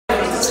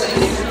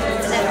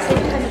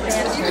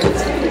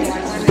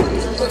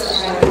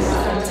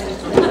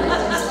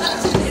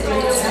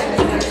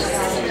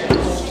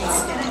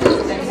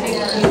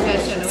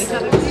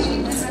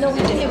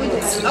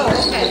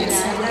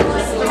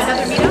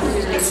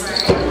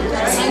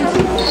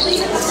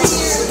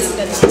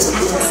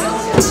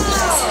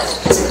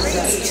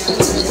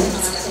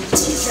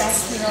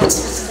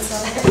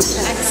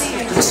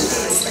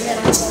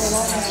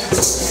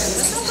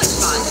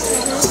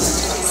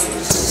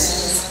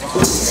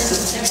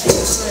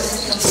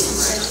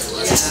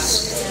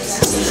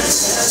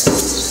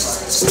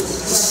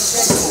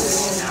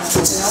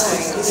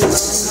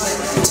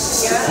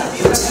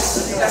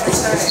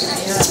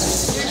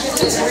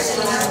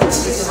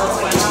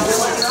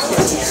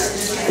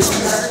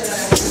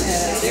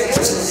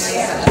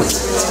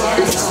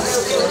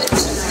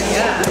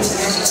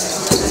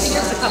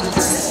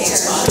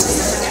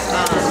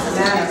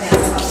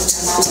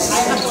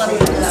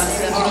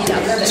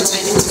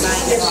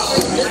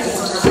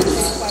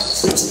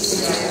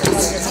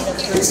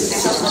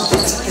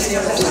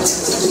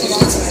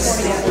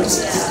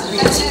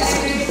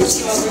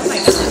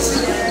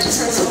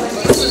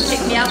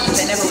Take me out because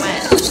I never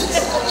went.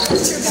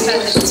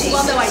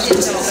 Well, no, I did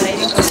go, but I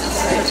didn't go to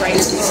the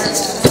writer floor.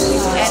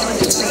 And was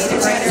a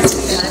creative writer,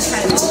 and I'm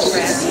kind of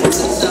photography,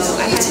 so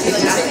I had to do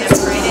like academic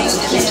writing,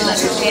 and they didn't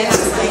understand how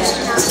to write.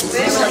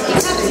 They were like,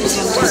 you have to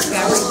do work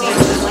every week.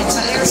 I'm like,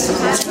 but I already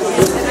had a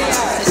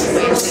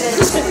situation.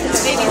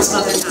 Maybe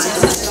some other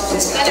time.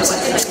 Then it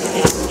wasn't like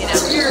me, you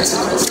know.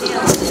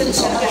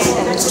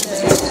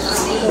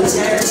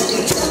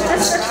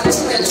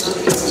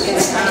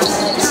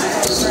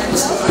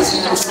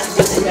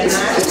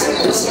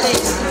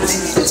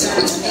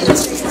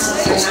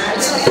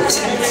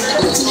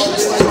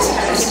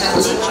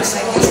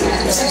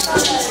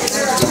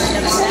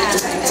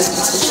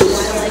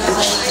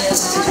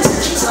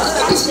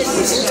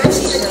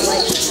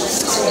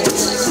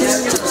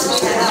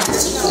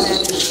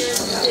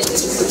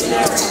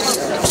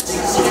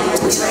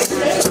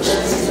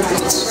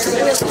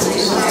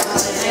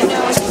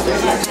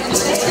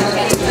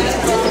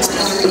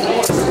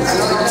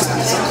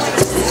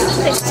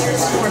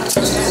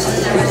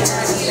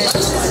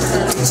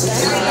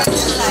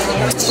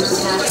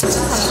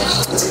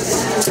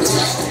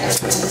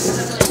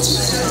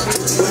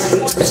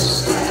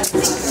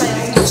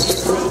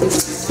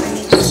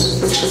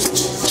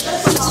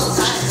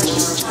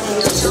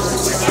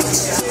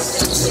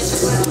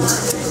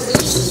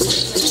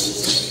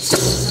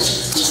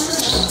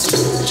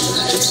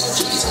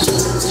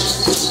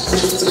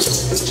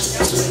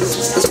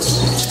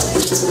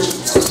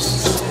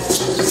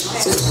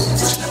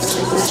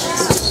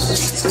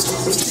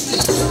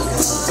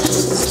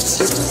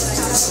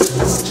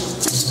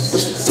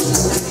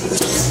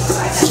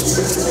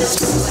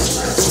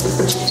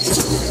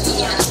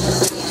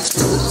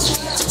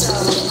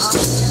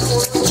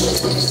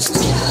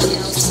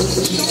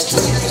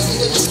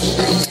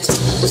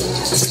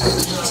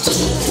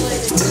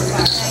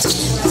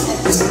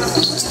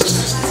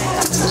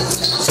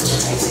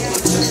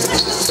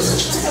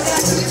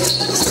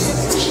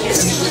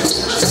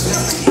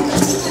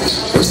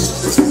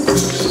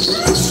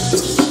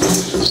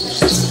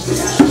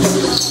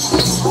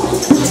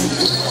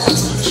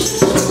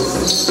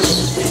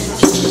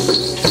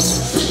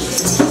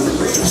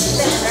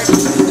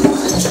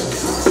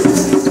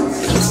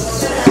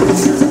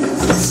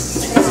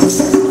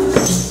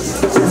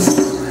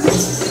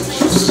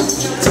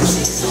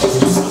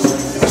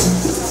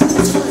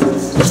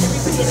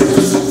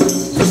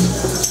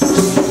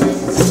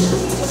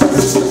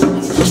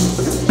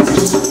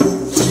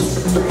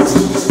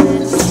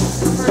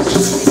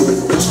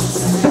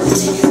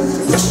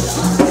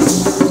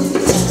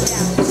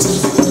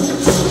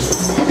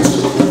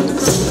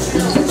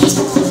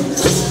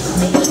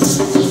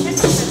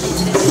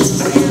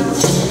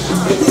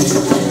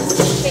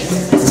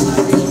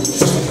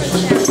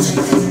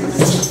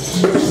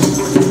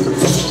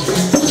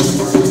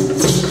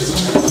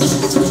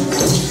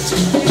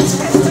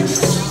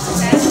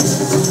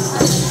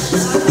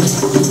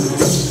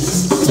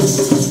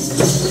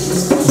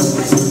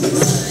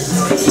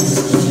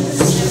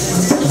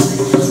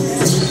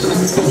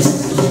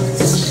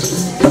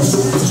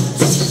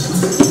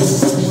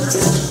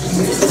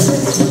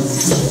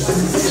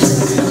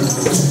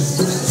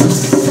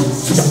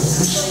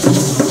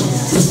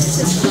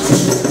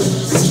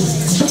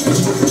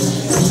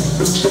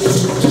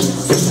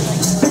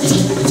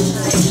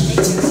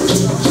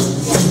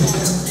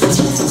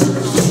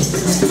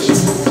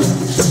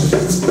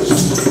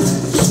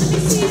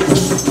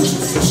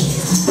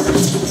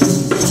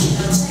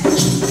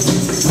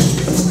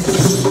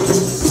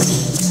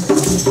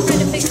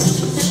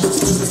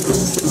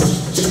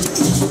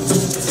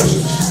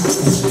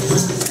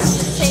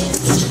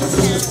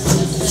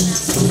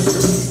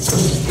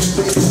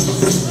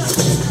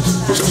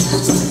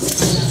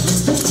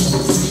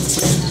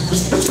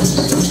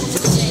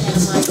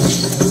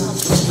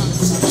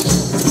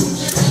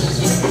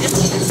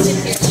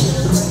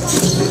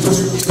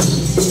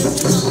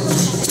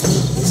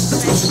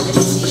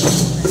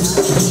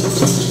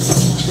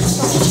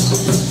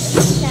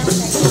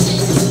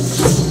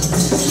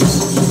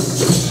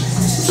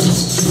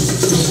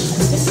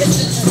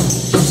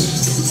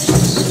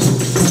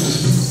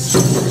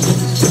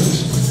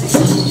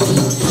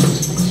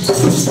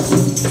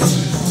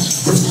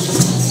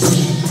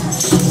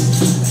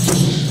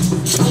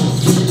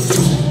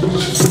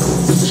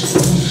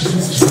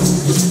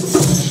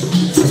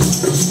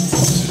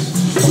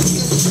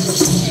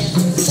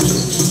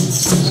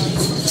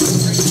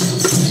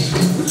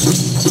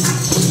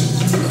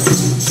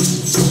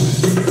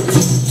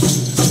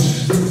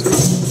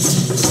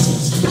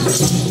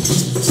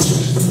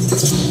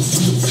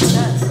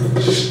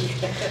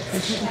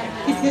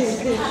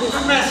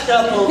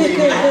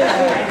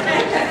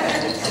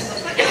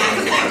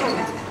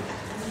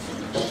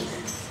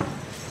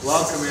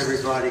 Welcome,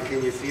 everybody.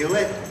 Can you feel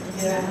it?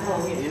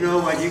 Yeah. You know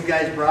what you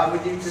guys brought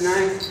with you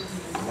tonight?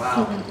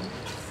 Wow.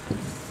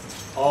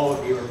 All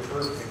of you are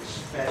perfect,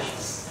 special,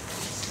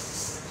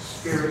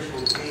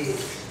 spiritual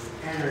beings,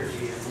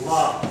 energy and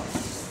love.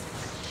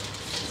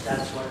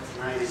 That's what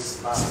tonight is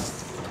about.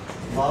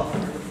 Love for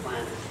the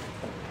planet.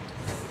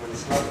 When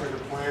it's love for the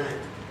planet,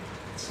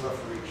 it's love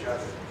for each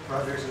other.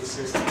 Brothers and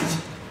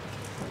sisters.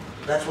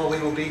 That's what we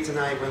will be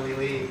tonight when we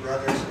leave,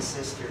 brothers and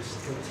sisters.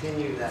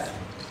 Continue that.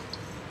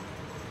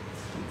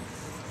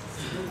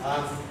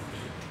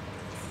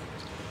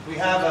 We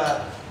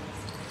have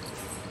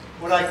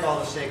what I call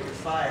the sacred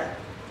fire.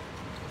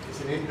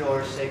 It's an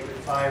indoor sacred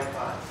fire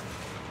pot.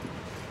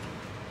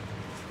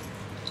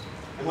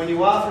 And when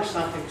you offer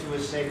something to a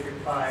sacred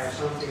fire,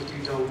 something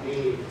you don't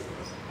need,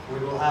 we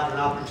will have an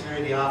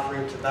opportunity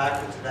offering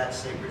tobacco to that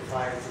sacred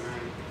fire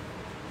tonight,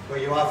 where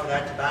you offer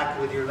that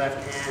tobacco with your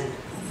left hand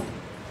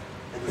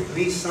and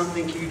release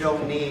something you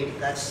don't need.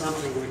 That's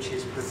something which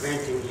is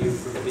preventing you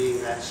from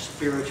being that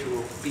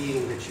spiritual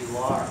being that you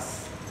are.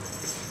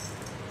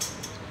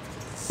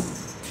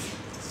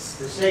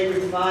 The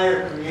sacred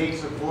fire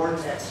creates a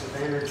vortex of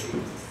energy.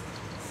 And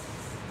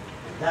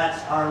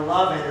that's our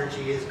love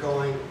energy is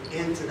going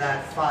into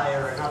that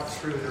fire and up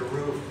through the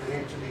roof and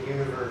into the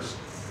universe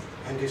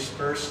and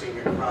dispersing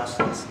across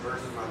this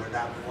Earth Mother,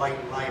 that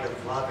white light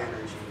of love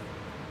energy.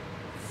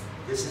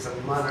 This is a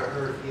Mother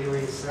Earth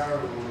healing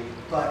ceremony,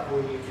 but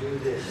when you do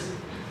this,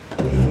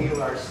 we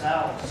heal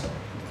ourselves.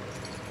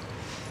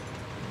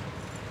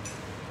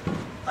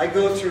 I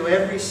go through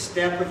every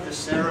step of the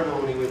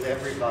ceremony with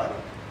everybody.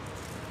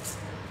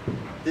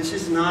 This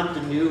is not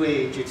the new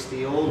age, it's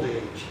the old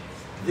age.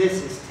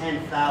 This is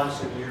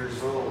 10,000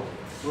 years old.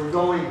 We're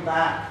going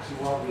back to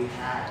what we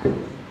had.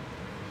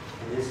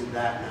 And isn't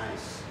that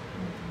nice?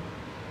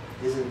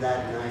 Isn't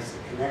that nice? The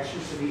connection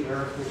to the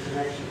earth, the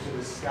connection to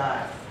the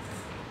sky.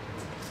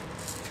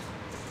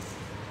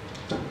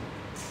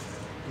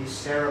 These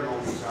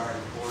ceremonies are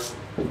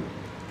important.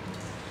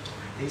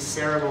 These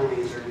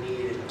ceremonies are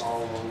needed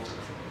all over.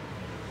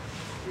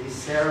 These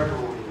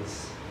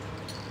ceremonies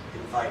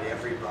invite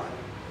everybody.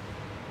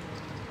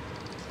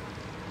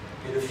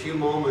 In a few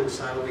moments,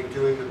 I will be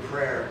doing the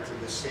prayer to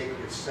the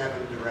sacred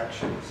 7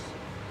 directions.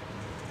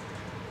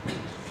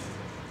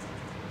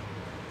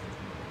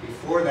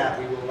 Before that,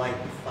 we will light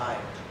the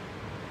fire.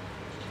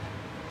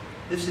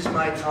 This is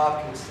my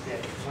talking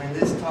stick. When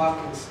this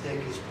talking stick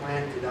is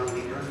planted on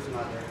the Earth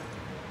Mother,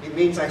 it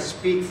means I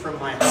speak from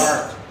my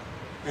heart,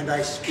 and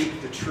I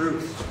speak the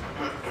truth.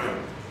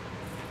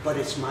 But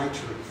it's my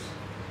truth.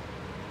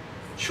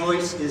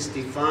 Choice is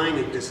divine.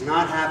 It does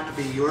not have to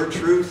be your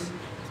truth.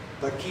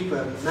 But keep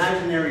an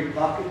imaginary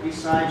bucket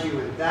beside you,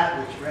 and that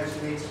which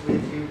resonates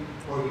with you,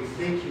 or you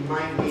think you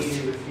might need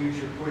in the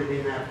future, put it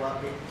in that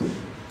bucket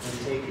and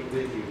take it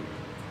with you.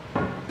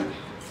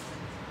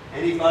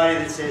 Anybody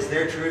that says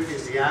their truth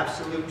is the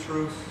absolute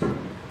truth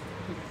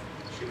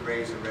should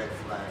raise a red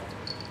flag.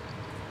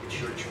 It's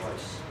your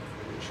choice,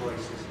 and the choice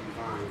is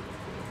divine.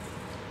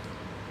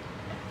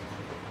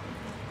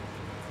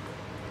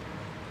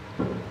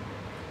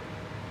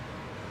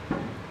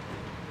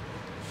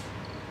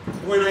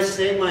 When I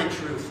say my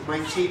truth, my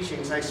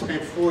teachings, I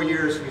spent 4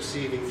 years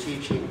receiving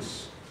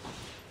teachings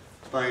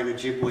by an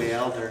Ojibwe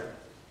elder.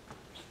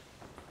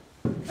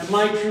 And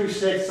my truth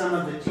said some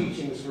of the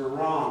teachings were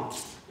wrong.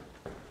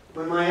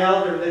 When my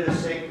elder lit a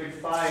sacred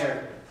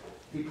fire,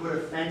 he put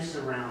a fence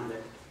around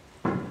it.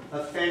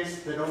 A fence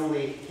that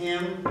only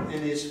him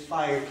and his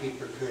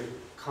firekeeper could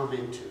come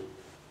into.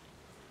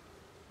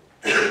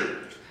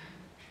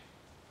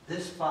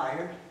 This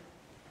fire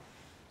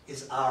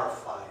is our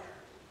fire.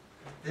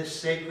 This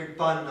sacred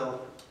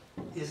bundle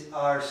is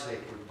our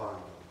sacred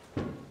bundle.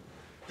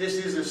 This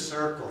is a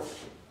circle,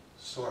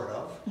 sort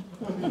of.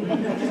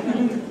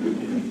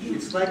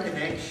 It's like an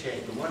egg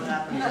shape, and what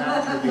happens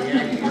after the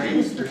egg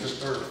breaks?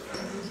 There's a birth.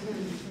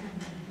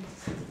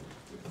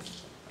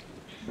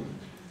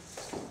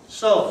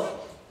 So,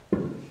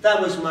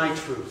 that was my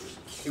truth.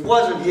 It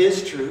wasn't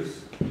his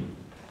truth.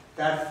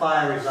 That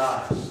fire is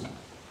ours.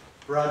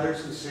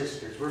 Brothers and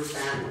sisters, we're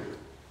family.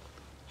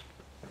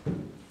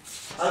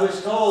 I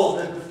was told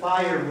that the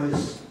fire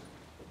was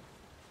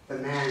the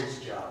man's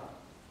job.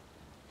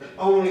 That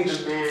only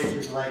the man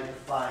could light the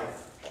fire.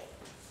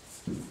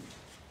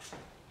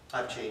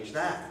 I've changed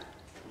that.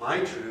 My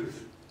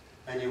truth,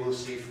 and you will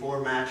see 4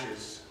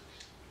 matches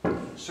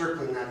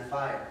circling that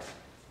fire.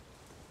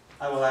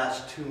 I will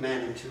ask 2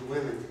 men and 2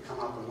 women to come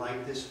up and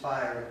light this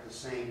fire at the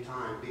same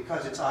time,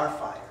 because it's our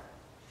fire.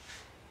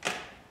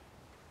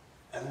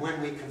 And when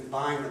we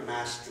combine the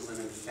masculine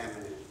and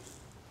feminine,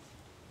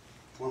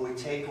 when we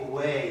take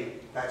away,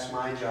 that's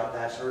my job,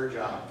 that's her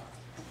job,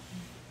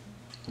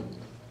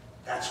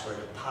 that's where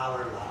the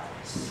power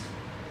lies.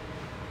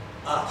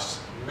 Us,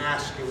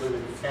 masculine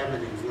and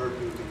feminine,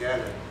 working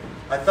together.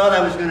 I thought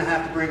I was going to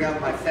have to bring out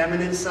my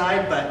feminine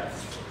side, but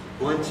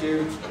 1,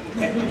 2,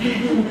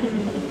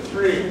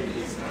 3.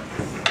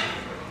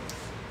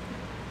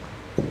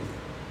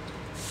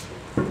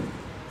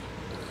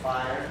 The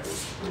fire,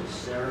 the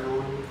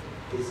ceremony,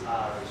 is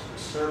ours. The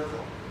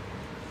circle,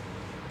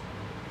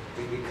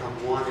 we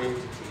become one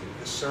entity.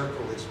 The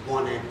circle is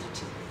one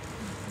entity.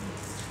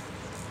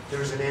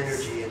 There's an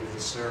energy in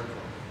this circle.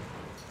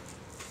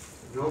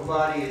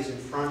 Nobody is in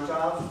front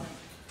of,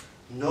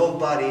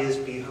 nobody is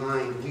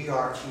behind. We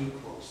are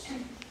equals.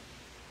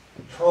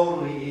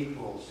 Totally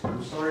equals.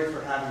 I'm sorry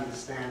for having to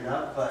stand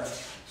up, but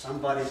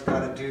somebody's got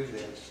to do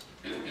this.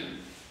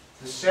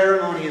 The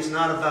ceremony is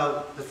not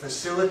about the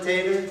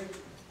facilitator.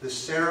 The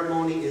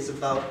ceremony is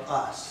about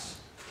us.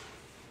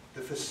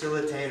 The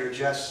facilitator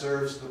just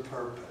serves the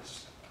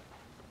purpose.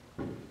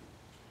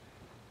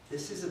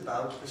 This is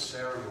about the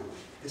ceremony.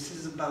 This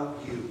is about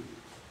you.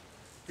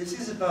 This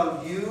is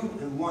about you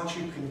and what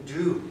you can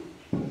do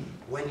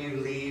when you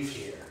leave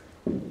here.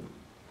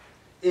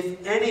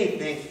 If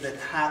anything that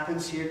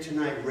happens here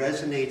tonight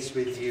resonates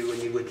with you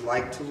and you would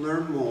like to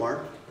learn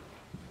more,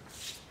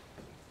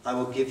 I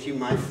will give you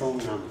my phone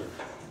number.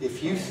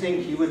 If you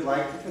think you would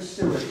like to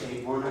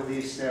facilitate one of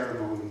these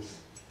ceremonies,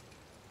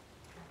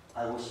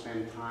 I will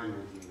spend time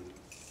with you.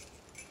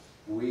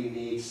 We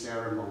need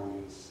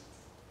ceremonies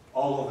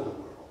all over the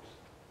world.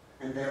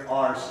 And there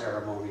are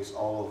ceremonies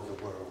all over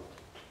the world.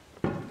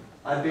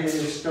 I've been in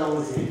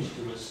Stonehenge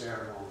to a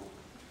ceremony.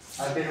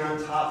 I've been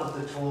on top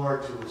of the Tor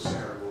to a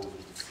ceremony.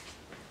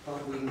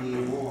 But we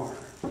need more.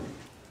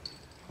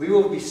 We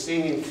will be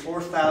singing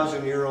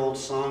 4,000-year-old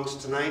songs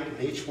tonight,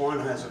 and each one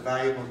has a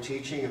valuable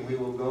teaching, and we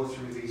will go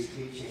through these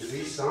teachings.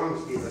 These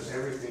songs give us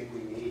everything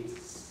we need.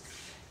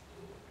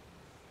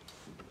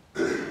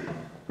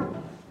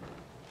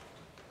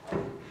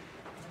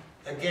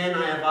 Again,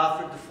 I have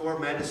offered the 4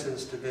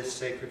 medicines to this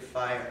sacred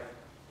fire.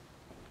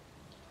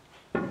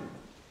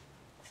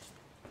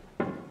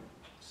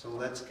 So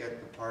let's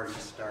get the party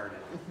started.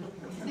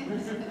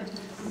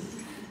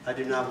 I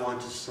do not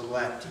want to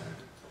select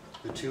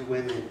the 2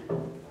 women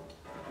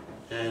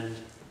and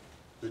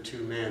the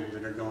 2 men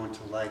that are going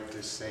to light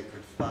this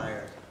sacred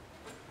fire.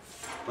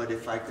 But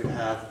if I could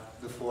have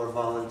the 4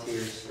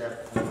 volunteers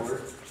step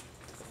forward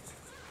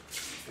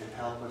and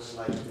help us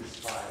light this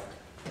fire.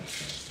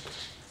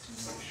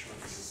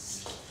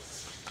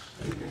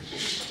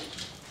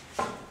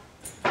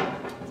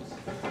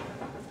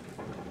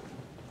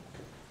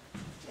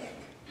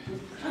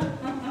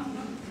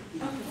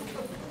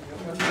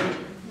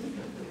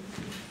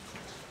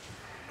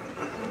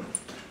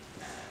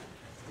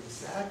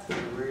 Exactly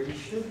where you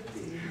should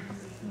be.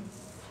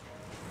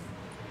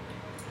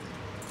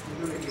 I'm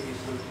going to give you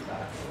some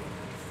tobacco.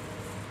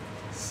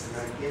 And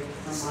I give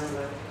from my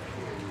left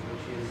hand,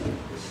 which is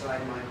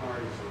beside my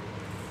horizon.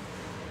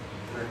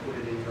 And I put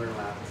it in your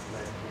lap,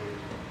 left hand.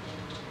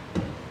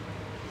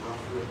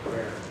 Offer a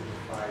prayer to the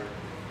fire.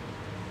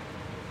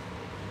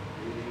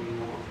 Anything you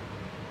want.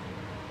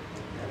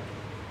 Okay?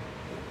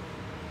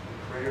 The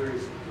prayer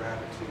is a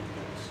gratitude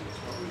medicine. It's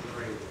what we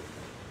pray with.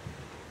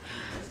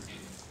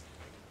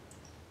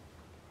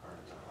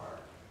 Heart to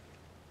heart.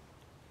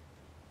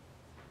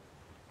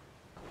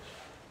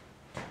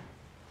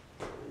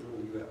 I know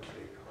you have a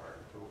big heart,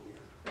 don't you?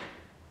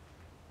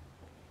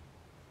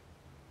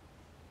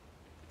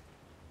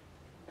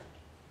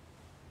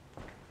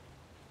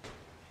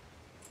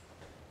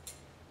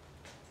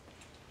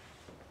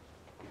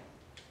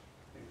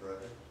 Hey,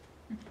 brother.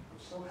 I'm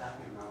so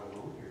happy I'm not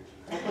alone here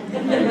tonight.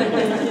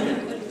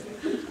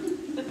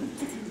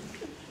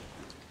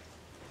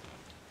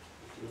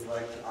 If you would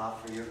like to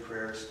offer your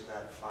prayers to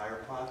that fire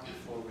pot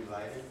before we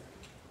light it,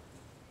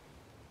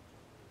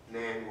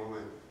 man,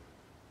 woman,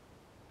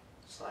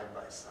 side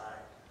by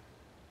side.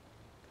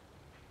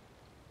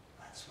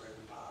 That's where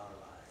the power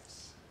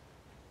lies.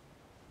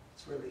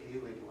 That's where the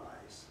healing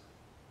lies.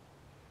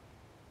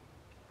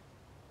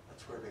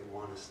 That's where they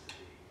want us to be.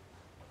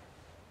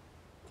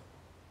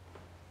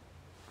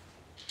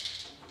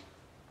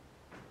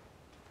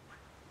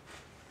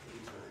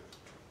 Anytime.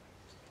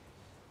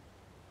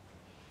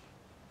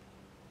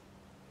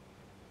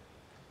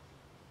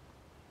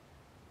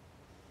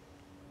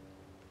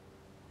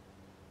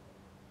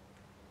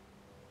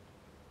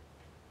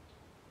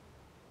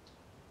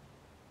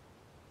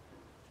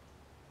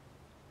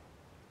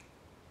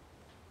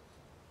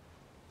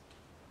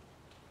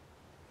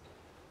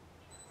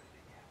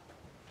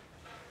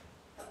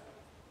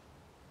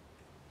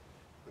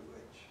 The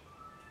witch.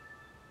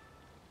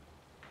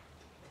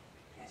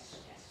 Yes,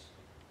 yes.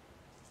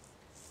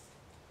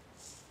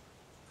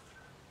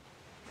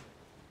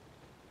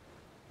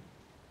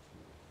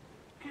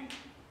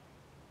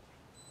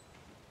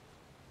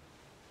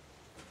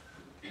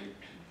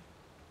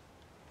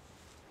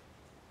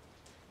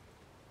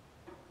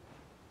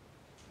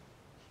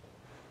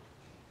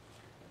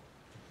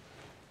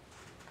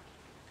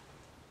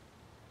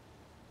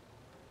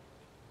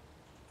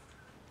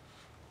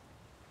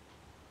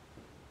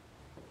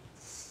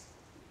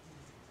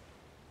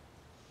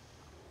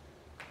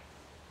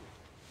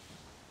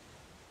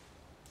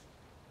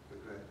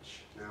 Good.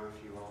 Now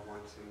if you all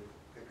want to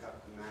pick up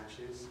the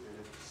matches, and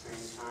at the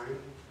same time,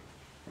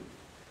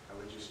 I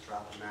would just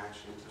drop a match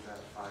into that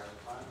fire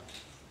pot.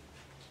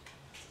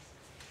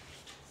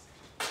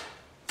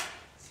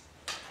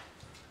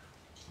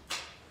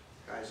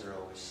 prayers are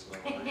always slow.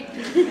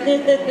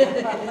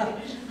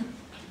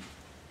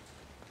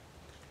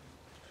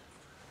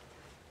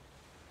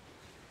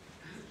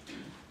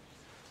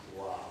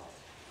 Wow.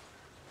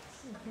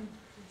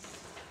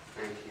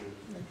 Thank you.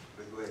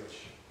 Good witch.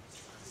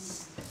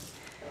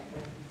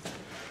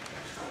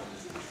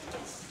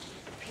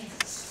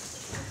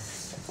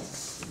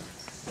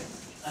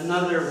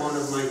 Another one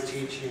of my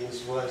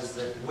teachings was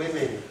that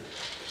women,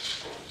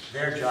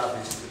 their job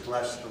is to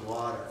bless the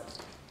water.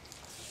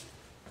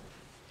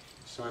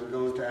 So I'm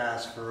going to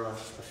ask for a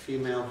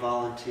female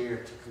volunteer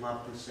to come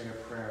up and say a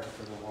prayer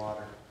for the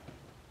water.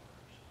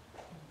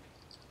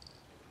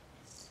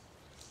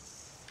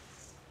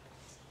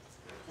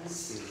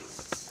 Thank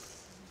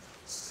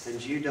you.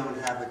 And you don't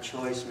have a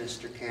choice,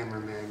 Mr.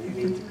 Cameraman. You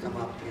need to come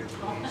up here,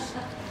 please.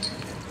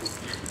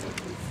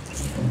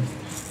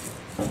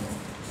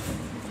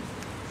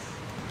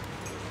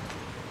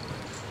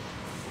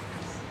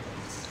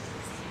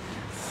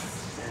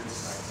 Stand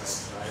side by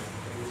side,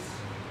 please.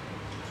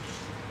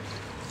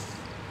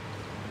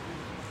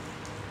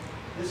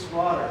 This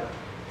water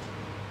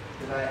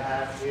that I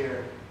have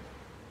here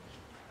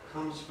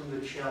comes from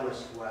the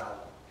Cellist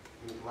well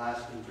in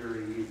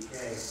Glastonbury, UK,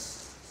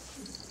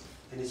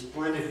 and is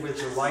blended with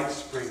the White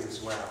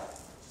Springs well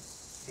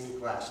in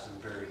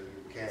Glastonbury,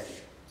 UK.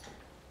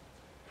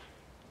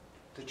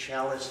 The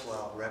Cellist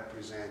well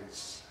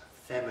represents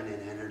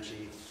feminine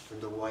energy,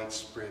 and the White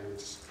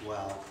Springs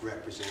well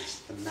represents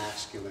the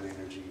masculine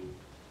energy.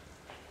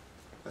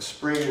 A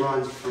spring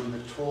runs from the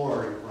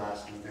Tor in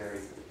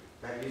Glastonbury.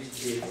 That used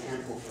to be a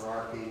temple for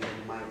Archangel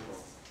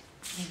Michael.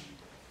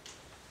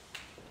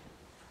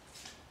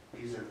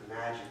 These are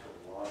magical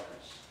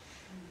waters.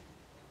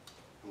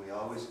 And we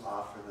always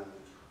offer them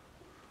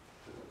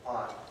to the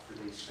pot for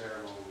these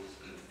ceremonies.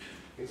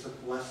 It's a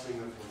blessing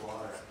of the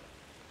water.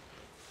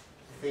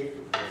 Think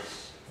of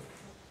this.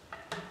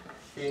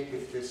 Think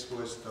if this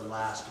was the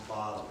last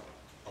bottle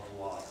of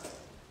water.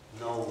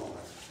 No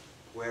more.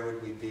 Where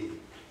would we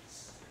be?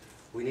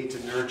 We need to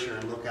nurture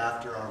and look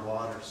after our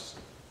waters.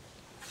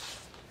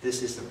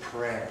 This is the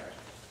prayer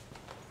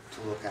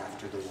to look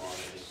after the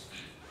waters.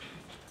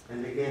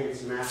 And again,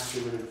 it's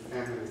masculine and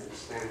feminine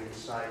standing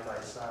side by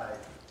side.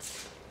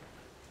 If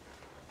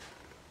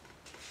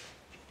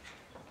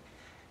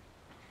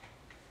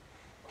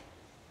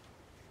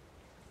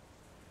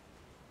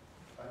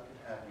I could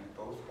have you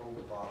both hold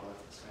the bottle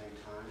at the same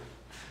time.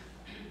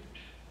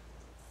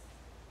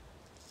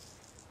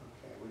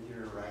 Okay, with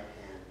your right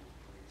hand,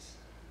 please.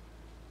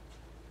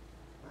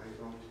 I'm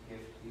going to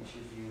give each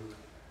of you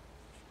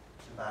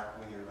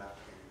tobacco in your left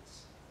hands.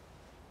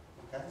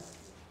 Okay?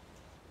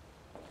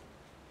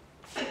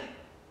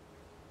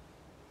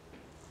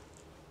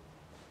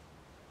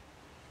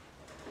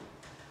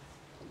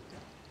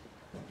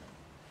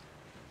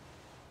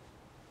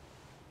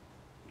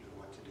 You know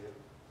what to do?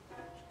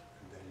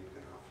 And then you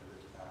can offer the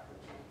tobacco to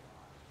the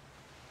pot.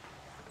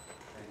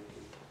 Thank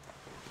you.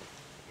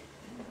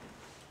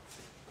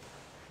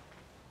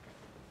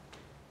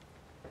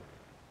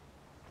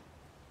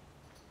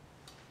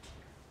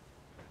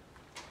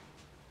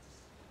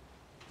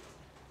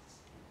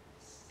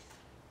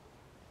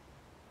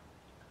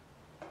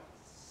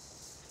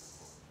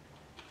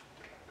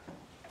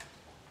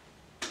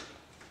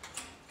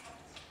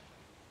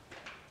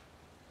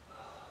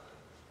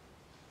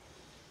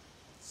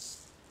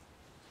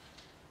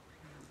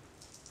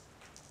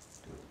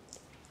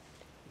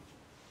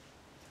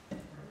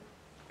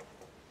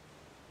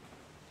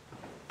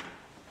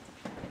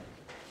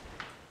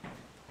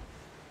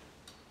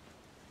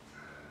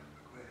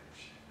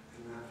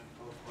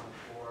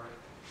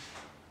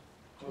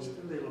 Just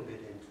a little bit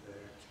into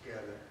there,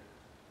 together.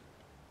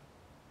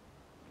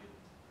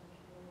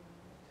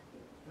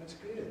 That's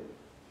good.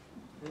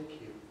 Thank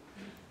you.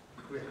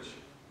 Rich.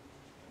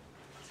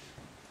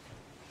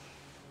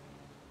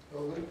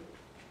 All good?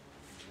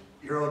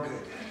 You're all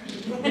good.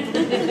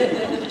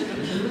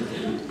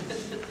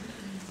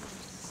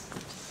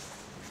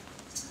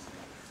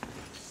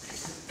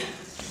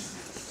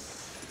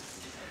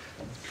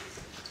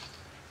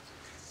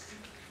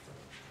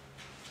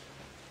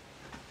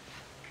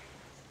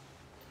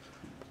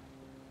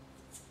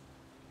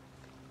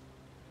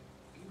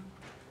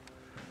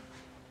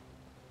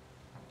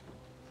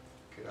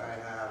 Could I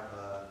have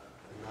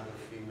another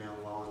female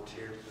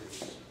volunteer,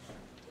 please?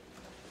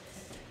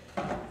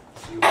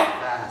 You were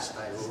fast. I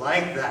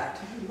like that.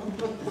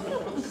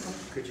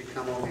 Could you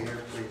come over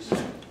here, please?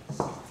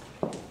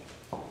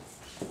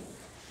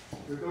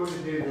 We're going to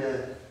do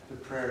the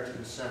prayer to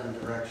the 7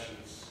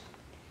 directions.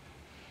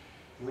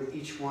 With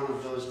each one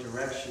of those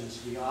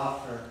directions, we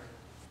offer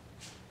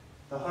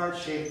the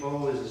heart-shaped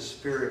bowl is a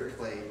spirit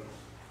plate.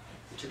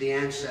 And to the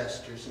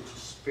ancestors and to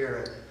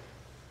spirit,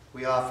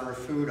 we offer a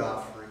food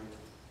offering.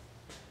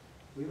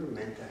 We were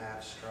meant to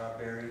have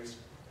strawberries,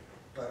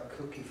 but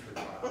Cookie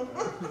forgot. I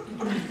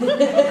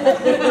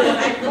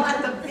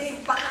bought the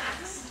big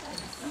box.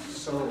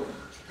 So,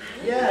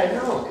 yeah, I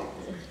know.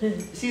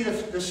 See,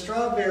 the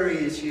strawberry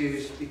is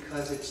used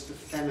because it's the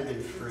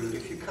feminine fruit.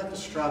 If you cut the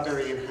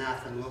strawberry in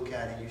half and look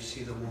at it, you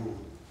see the womb.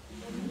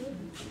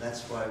 And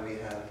that's why we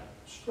have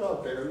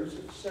strawberries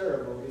at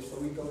ceremonies,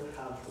 but we don't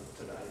have them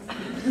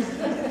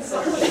tonight.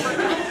 Somebody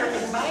forgot to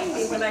remind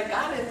me when I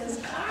got in this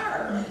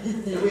car.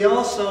 And we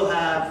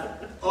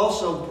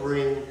also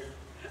bring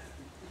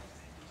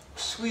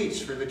sweets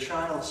for the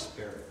child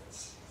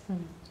spirits.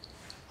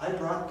 I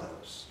brought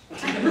those.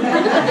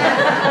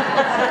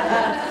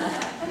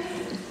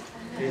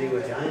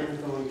 Anyway, I am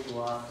going to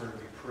offer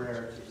a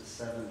prayer to the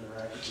 7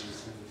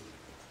 directions, and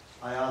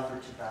I offer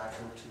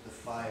tobacco to the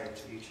fire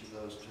to each of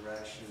those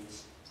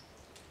directions,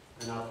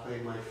 and I'll play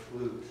my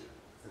flute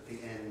at the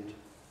end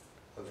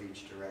of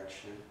each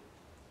direction.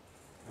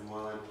 And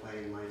while I'm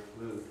playing my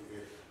flute,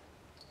 if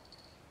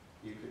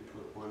you could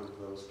put one of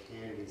those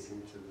candies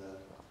into the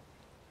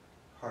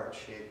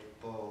heart-shaped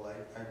bowl.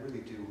 I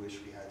really do wish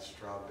we had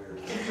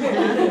strawberries.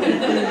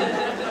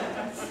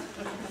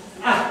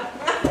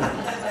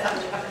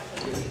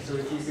 So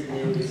if you could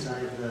kneel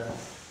beside the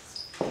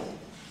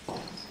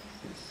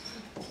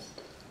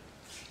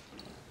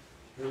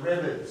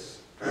ribbons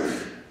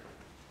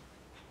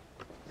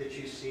that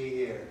you see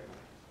here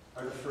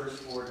are the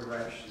first 4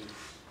 directions.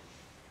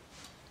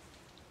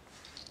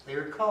 They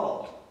are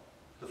called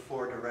the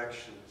 4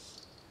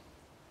 directions.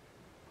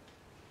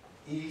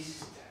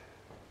 East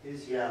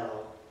is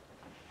yellow,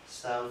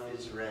 south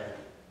is red,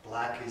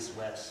 black is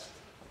west,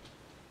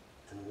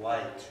 and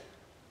white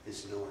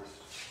is north.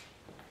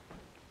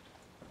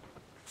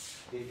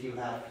 If you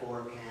have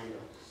 4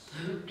 candles,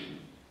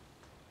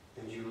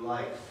 and you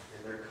light,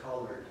 and they're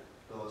colored,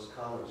 those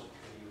colors,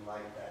 and you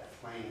light that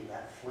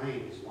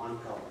flame is one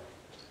color.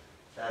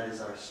 That is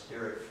our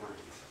spirit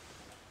flame.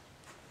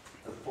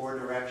 The 4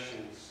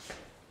 directions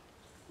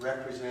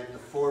represent the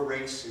 4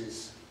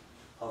 races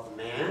of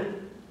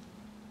man,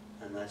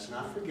 and let's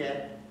not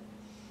forget,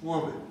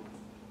 woman.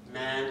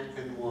 Man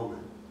and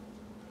woman.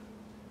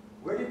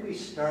 Where did we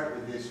start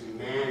with this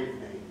man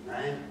thing,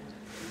 right?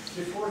 Was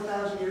it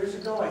 4,000 years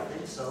ago? I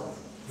think so.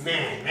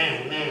 Man,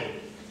 man, man.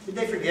 Did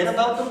they forget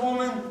about the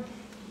woman?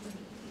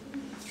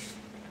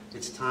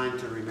 It's time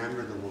to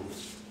remember the woman.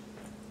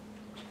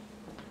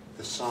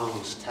 The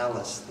songs tell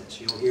us that.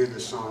 You'll hear the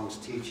songs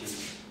teaching.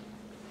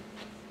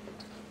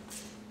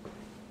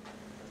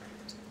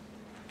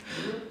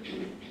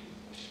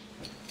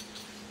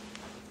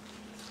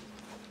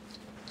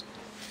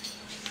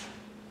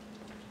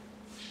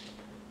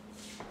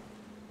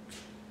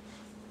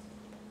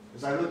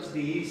 As I look to the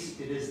east,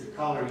 it is the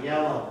color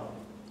yellow.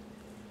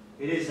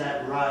 It is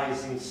that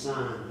rising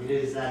sun. It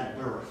is that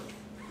birth.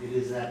 It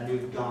is that new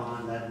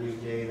dawn, that new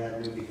day, that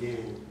new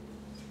beginning.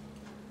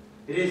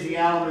 It is the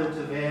element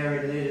of air,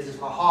 and it is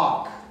the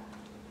hawk.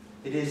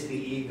 It is the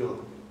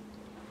eagle.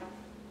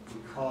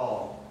 We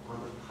call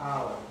on the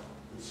power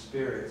and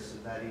spirits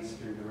of that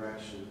eastern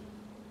direction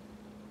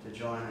to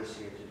join us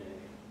here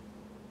today,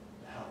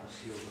 to help us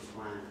heal the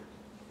planet.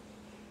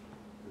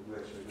 The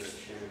rich, and the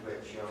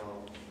rich,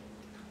 yo.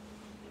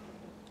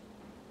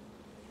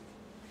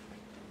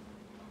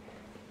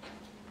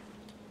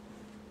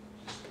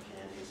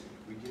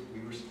 We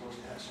were supposed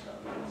to have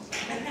strawberries.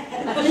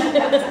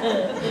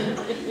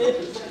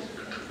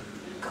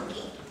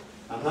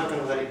 I'm not going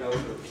to let it go.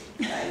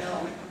 I know.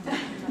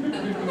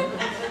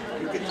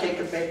 You could take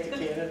it back to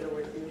Canada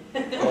with you.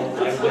 Oh, I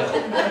will.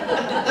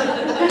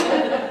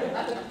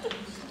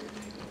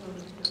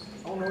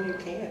 Oh, no, you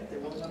can't. They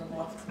won't let them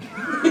off.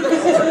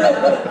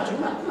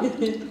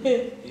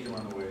 Eat them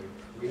on the way.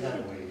 We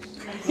have ways.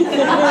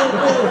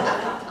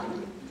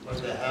 What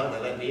the hell? They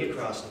let me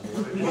across the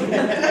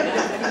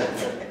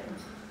border.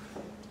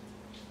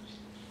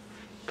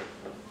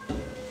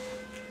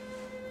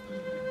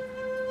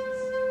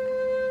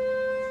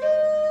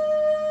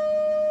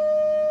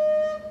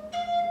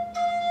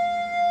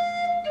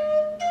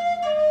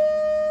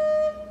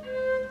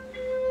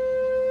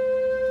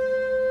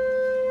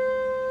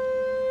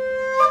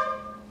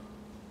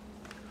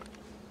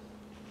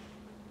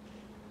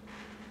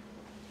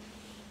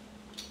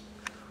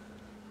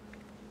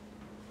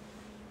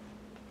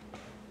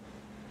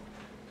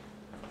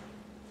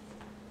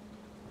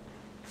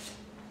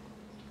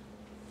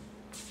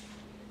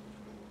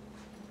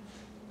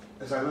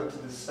 As I look to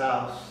the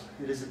south,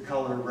 it is the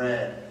color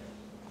red.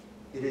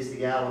 It is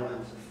the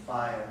element of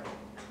fire.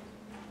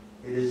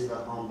 It is the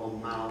humble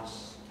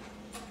mouse.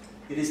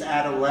 It is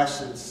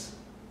adolescence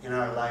in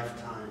our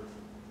lifetime.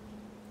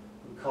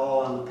 We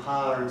call on the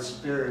power and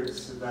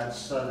spirits of that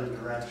southern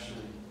direction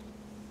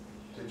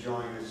to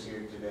join us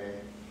here today,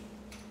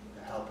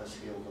 to help us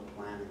heal the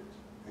planet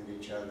and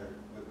each other.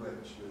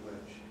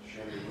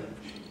 Shemi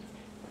witch.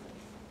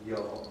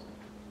 Yo.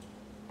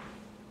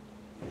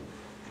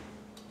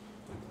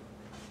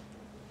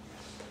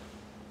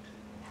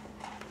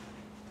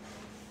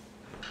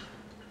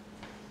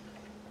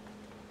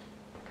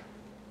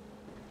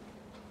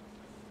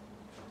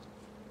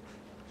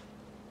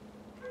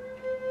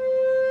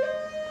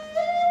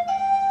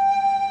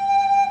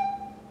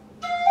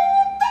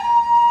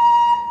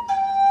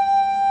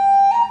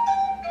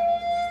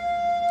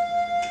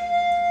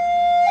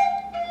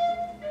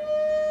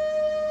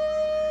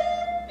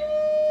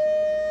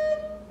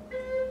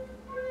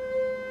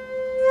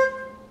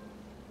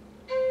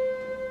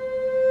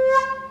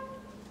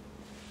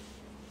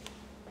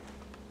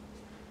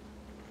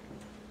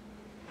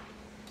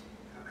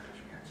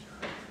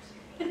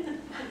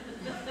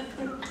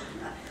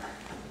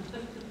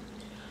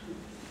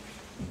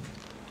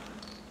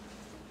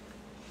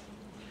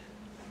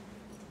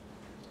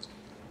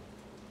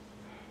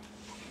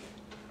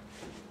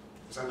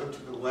 As I look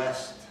to the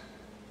west,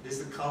 it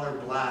is the color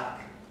black.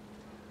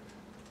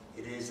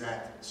 It is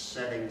that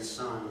setting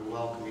sun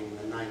welcoming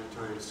the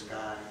nighttime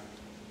sky.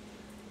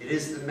 It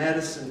is the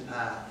medicine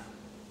path.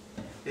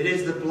 It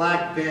is the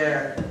black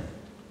bear.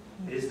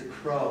 It is the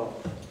crow.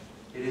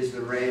 It is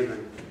the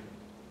raven.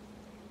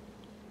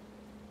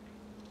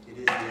 It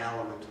is the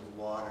element of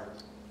water.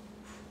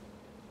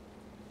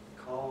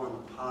 Call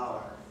on the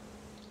power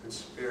and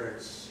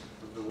spirits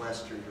of the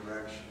western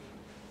direction.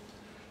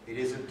 It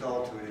is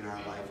adulthood in our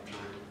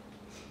lifetime.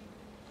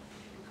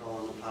 We call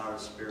on the power and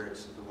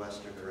spirits of the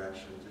western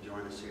direction to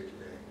join us here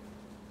today,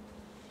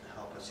 to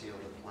help us heal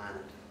the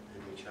planet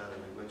and each other,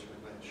 and which,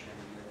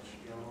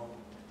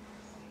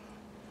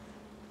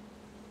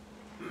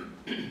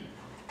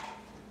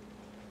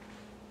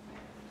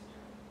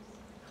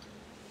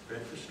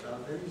 Bread for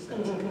strawberries?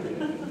 That's good.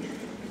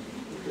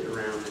 We'll get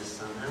around this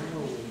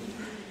somehow.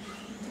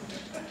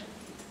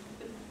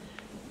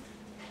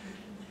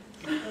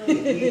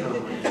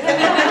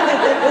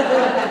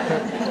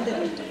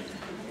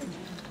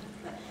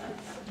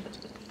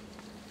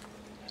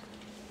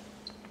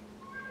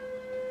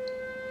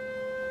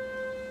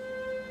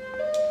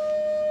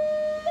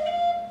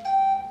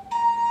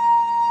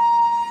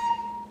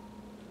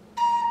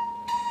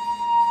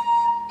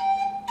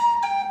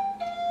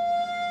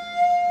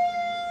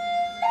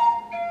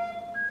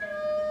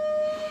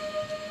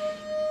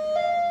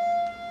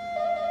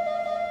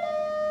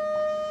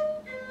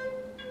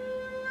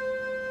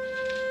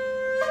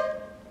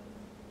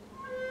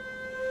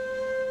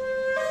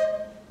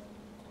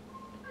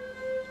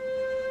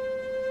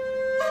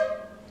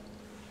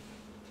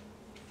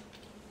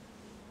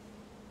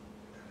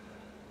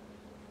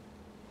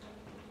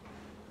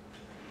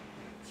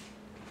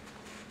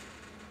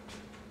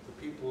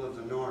 People of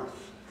the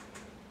north,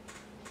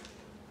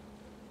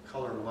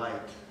 color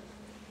white.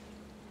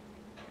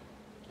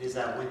 It is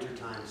that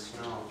wintertime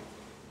snow.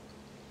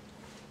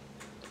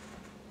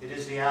 It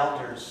is the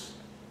elders.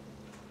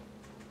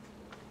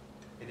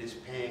 It is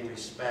paying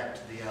respect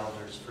to the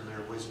elders for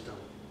their wisdom.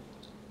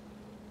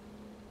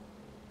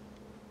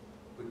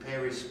 We pay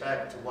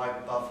respect to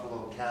white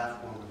buffalo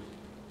calf woman.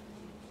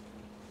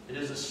 It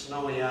is a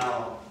snowy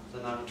owl,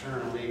 the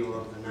nocturnal eagle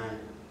of the night.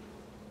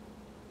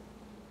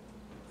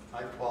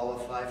 I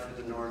qualify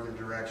for the northern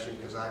direction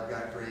because I've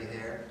got gray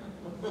hair.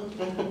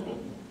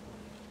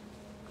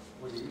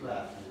 What are you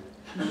laughing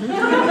at?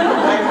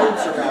 My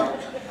roots are out.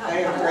 I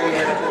have gray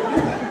hair.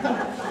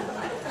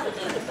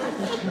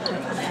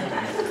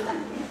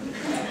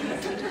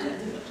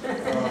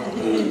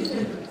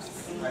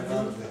 I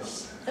love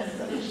this.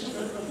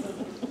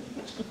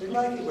 We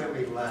like it when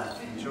we laugh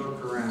and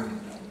joke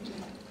around.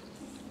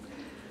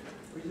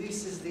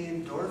 Releases the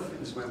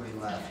endorphins when we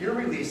laugh. You're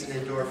releasing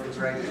endorphins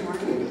right now,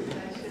 aren't you?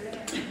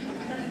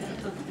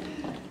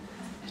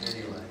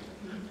 Anyway,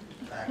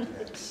 back to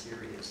that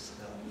serious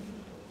stuff.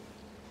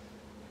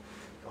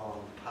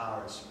 Calling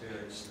power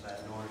spirits to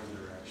that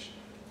northern direction,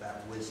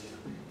 that wisdom.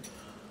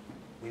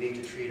 We need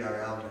to treat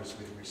our elders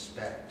with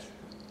respect.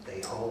 They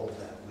hold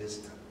that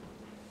wisdom.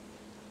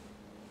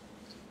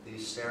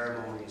 These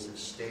ceremonies have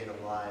stayed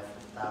alive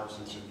for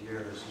thousands of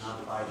years,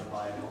 not by the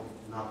Bible,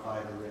 not by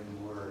the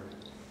written word,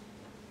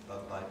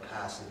 but by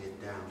passing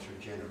it down through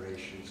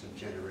generations and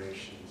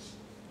generations.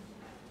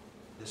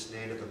 This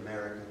Native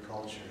American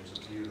culture is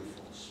a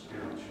beautiful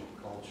spiritual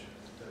culture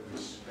that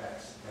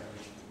respects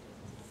everything.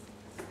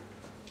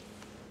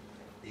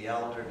 The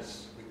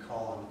elders we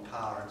call on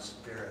power and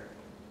spirit.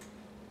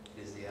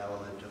 It is the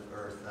element of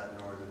earth, that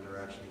northern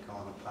direction. We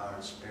call on the power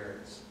and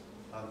spirits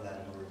of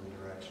that northern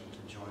direction to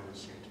join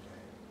us here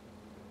today,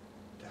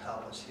 to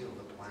help us heal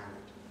the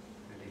planet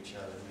and each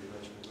other.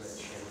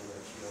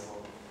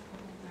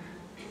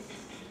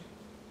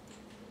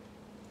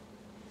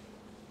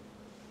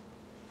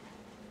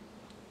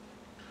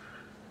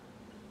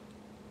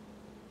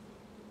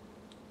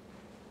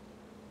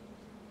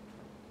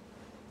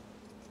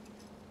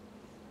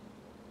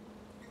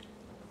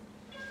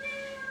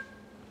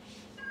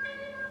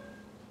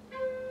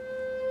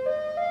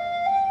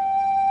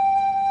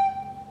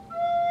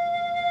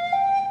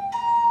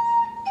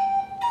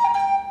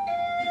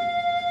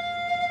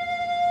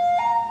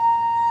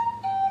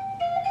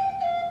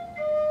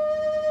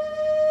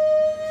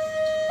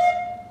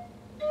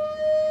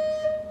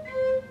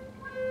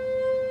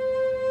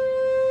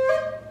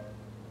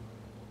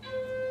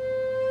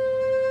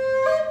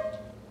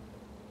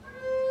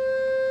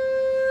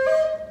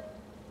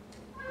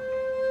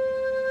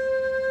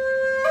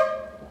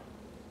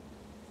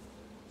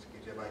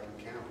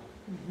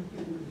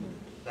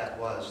 That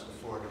was the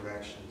four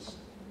directions,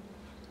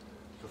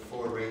 the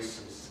four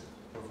races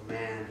of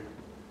man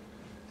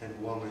and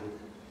woman,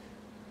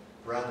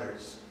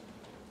 brothers,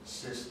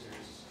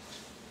 sisters,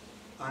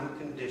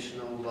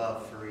 unconditional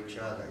love for each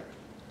other,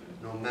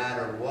 no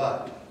matter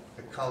what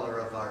the color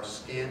of our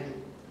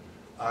skin,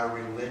 our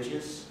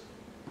religious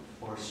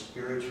or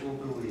spiritual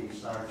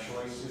beliefs. Our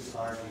choices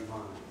are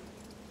divine.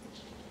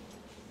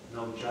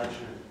 No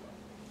judgment,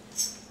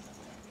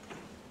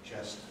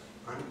 just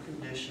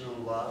unconditional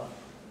love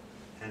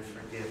and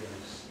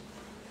forgiveness,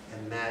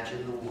 and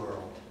imagine the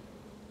world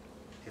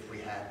if we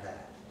had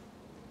that.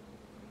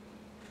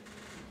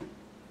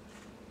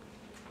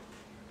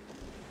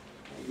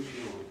 How you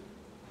doing?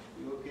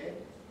 You okay?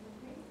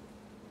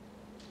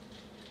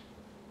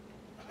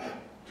 I'm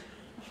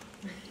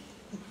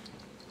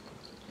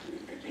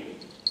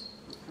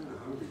kind of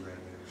hungry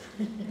right now.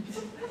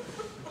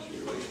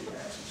 Sure wish you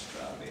had some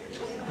strawberries.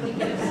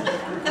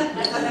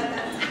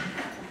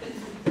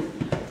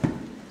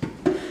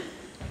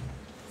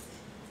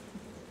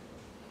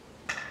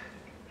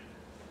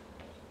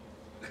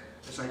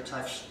 As I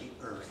touch the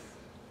earth,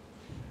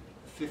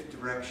 the fifth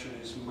direction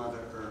is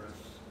Mother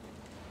Earth.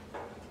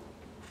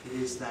 It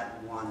is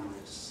that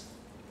oneness.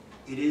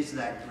 It is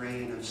that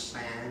grain of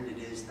sand. It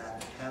is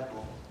that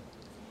pebble.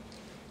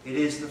 It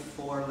is the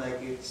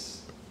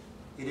four-leggeds.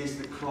 It is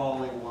the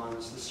crawling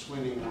ones, the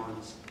swimming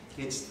ones.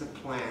 It's the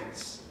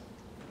plants.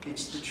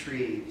 It's the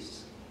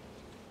trees.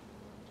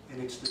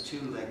 And it's the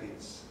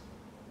two-leggeds.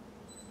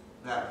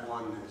 That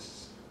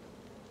oneness.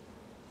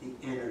 The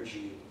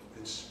energy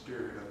and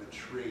spirit of a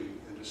tree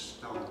and a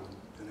stone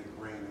and a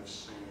grain of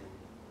sand.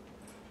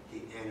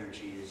 The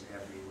energy is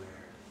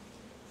everywhere.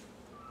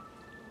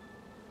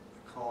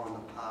 I call on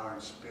the power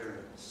and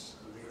spirits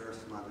of the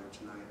Earth Mother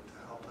tonight to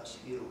help us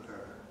heal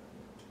her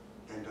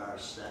and our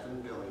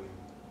 7 billion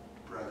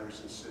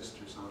brothers and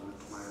sisters on the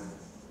planet.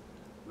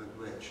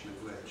 Miigwech,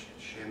 miigwech,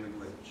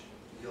 shemigwech,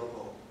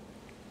 yoho.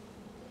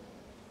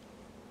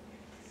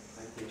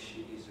 I think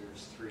she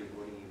deserves 3.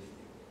 What do you think?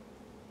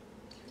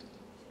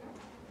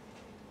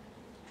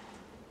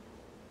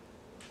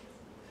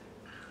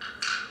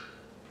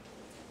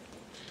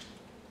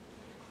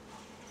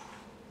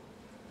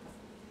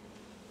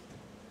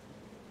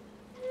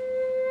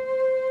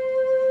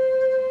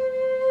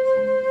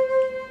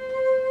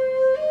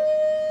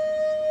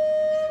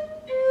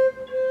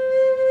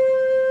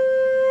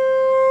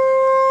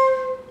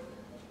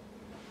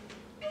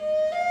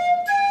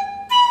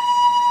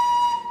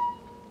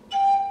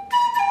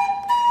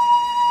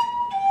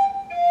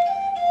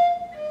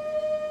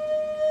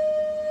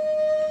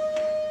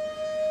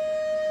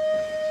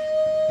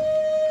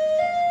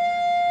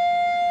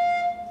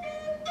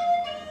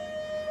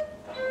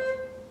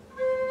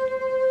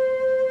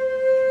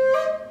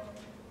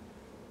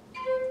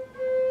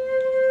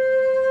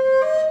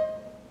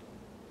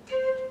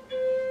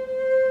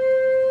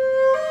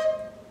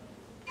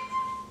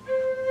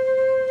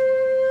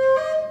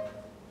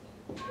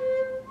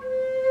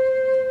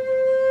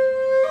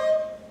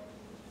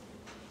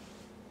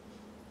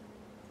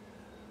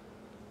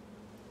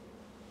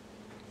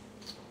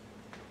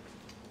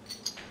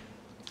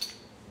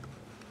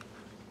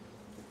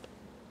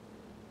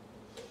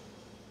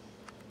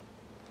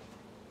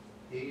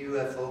 You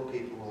UFO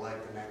people will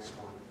like the next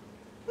one.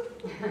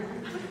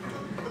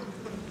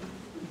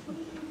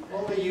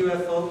 All the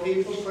UFO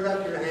people, put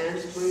up your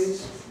hands,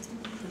 please.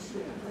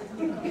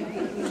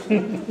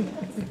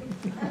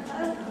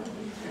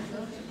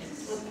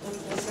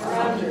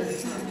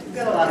 We've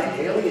got a lot of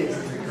aliens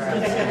in the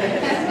crowd.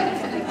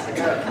 I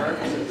got a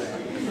purpose of that.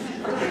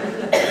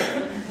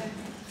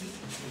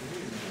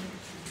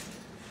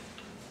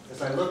 As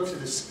I look to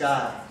the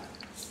sky,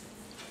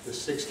 the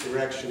sixth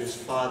direction is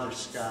Father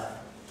Sky.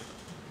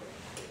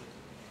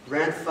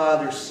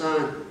 Grandfather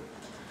Sun,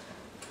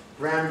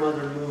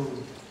 Grandmother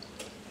Moon,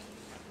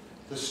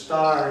 the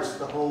stars,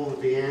 the home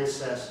of the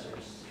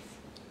ancestors,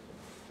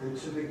 and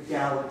to the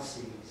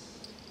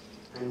galaxies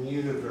and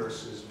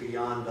universes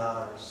beyond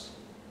ours,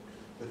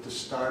 that the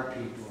star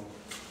people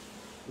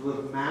who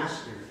have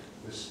mastered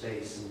the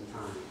space and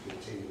time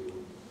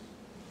continuum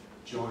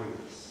join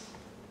us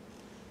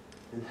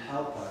and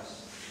help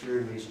us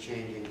during these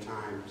changing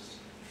times.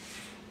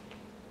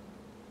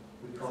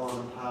 We call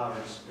on the power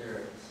and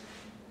spirits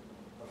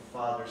of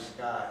Father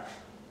Sky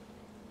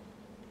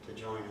to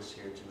join us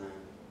here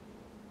tonight,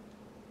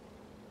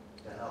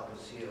 to help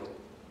us heal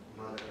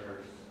Mother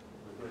Earth.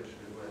 Miigwech,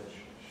 miigwech,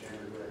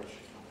 shemigwech,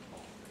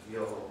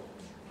 yoho.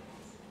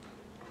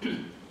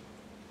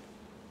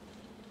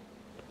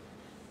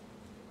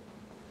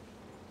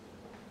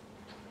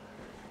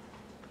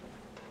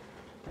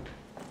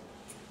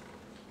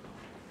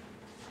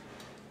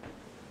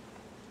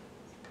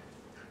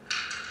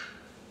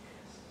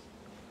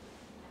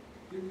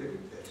 You're good at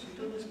this. You've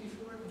done this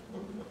before?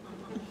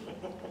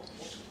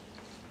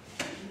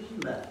 You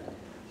left.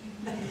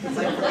 It's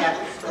like the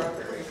apple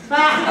strawberry.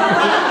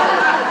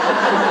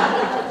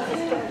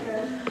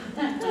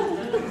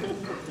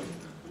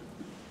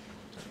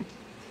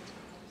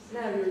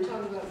 Now you were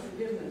talking about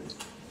forgiveness.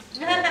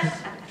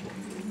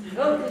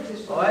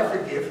 Oh, I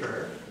forgive her.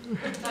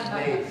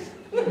 Maybe.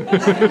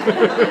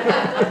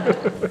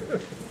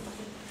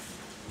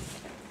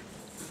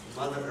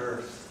 Mother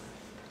Earth,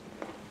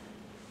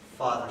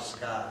 Father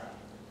Sky,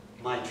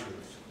 my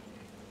truth.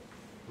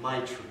 My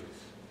truth.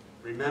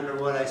 Remember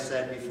what I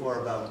said before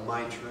about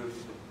my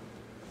truth?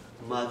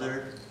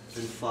 Mother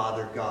and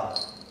Father God.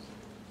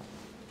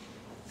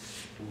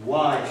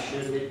 Why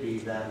should it be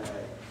that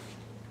way?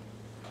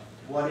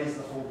 What is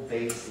the whole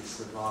basis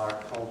of our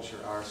culture,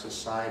 our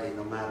society,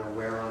 no matter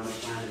where on the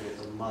planet,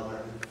 is a mother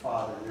and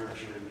father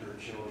nurturing their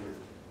children.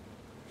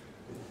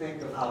 And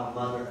think of how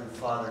mother and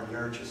father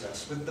nurtures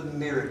us with the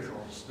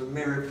miracles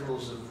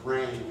of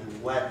rain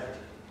and weather.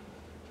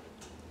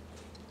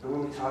 And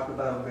when we talk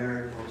about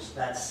miracles,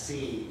 that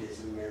seed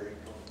is a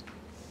miracle.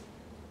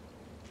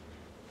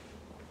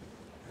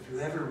 Have you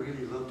ever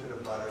really looked at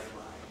a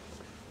butterfly?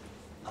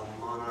 A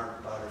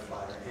monarch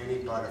butterfly, or any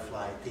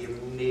butterfly, the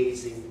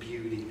amazing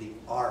beauty, the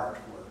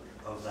artwork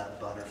of that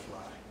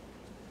butterfly.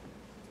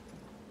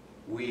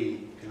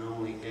 We can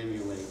only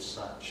emulate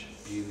such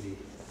beauty.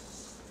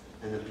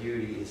 And the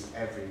beauty is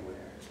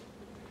everywhere.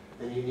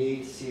 And you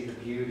need to see the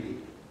beauty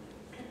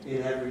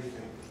in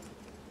everything.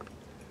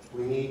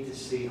 We need to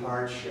see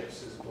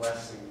hardships as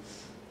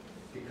blessings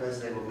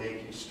because they will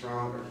make you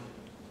stronger.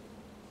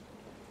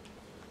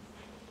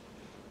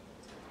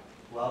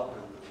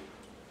 Welcome them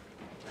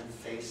and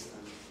face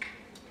them.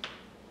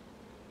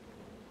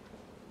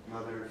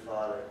 Mother and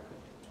father.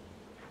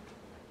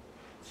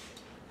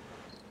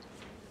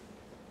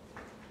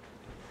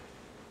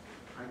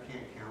 I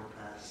can't count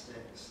past 6,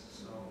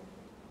 so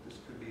this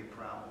could be a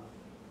problem.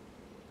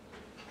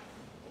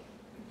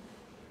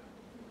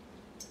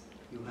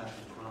 You'll have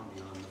to prompt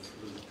me on the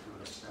flute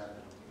through a 7,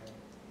 okay?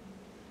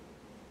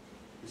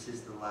 This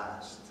is the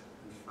last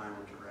and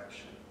final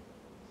direction.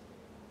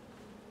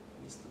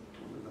 It's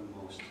one of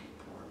the most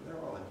important. They're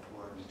all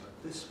important, but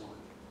this one,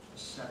 the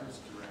 7th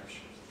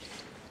direction,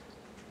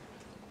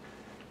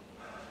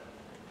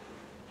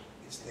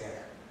 it's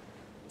there.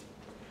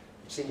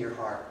 It's in your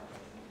heart.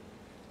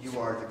 You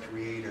are the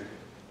creator.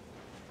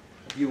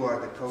 You are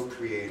the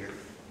co-creator.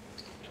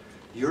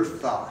 Your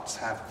thoughts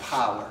have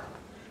power.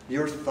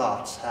 Your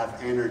thoughts have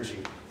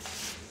energy.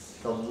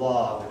 The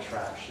law of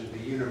attraction, the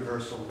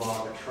universal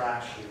law of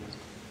attraction.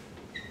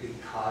 Be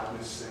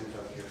cognizant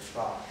of your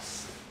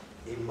thoughts,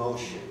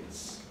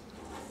 emotions.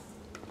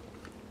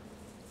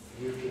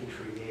 You can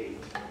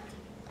create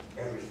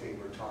everything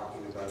we're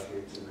talking about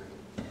here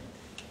tonight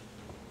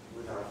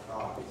with our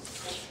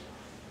thoughts.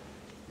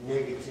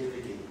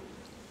 Negativity.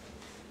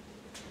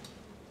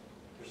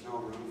 There's no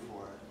room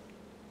for it.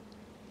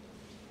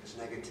 Because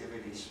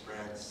negativity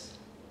spreads.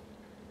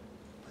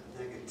 But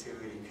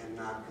negativity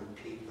cannot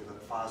compete with a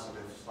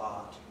positive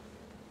thought.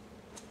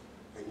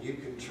 And you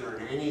can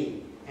turn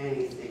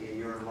anything in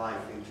your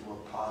life into a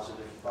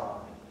positive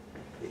thought.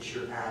 It's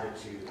your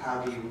attitude.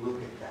 How do you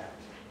look at that?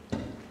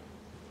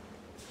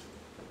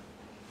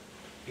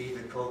 Be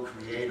the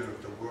co-creator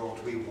of the world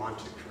we want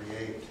to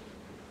create.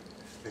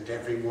 And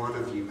every one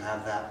of you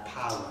have that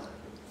power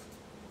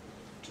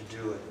to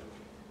do it.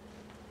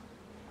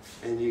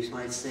 And you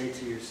might say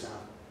to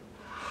yourself,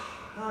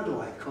 how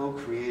do I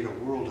co-create a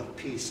world of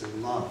peace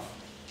and love?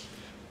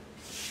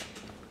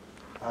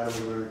 How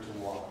do we learn to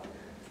walk?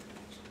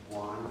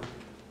 One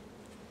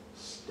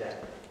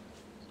step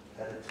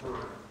at a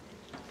time.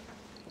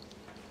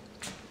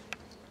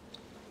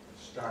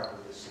 Start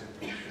with a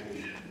simple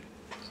thing.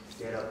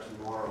 Get up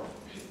tomorrow,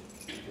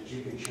 and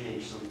you can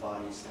change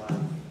somebody's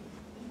life.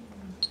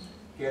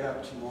 Get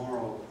up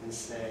tomorrow and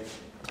say,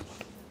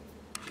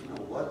 you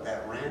know what,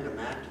 that random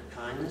act of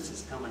kindness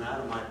is coming out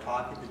of my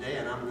pocket today,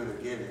 and I'm going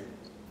to give it.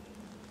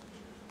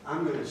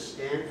 I'm going to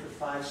stand for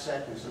 5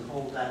 seconds and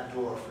hold that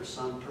door for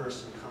some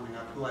person coming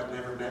up who I've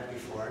never met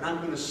before, and I'm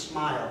going to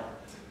smile,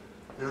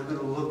 and I'm going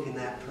to look in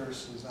that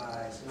person's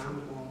eyes, and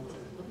I'm going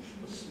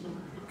to smile.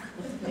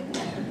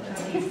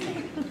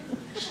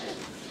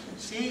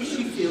 See,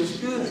 she feels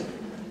good.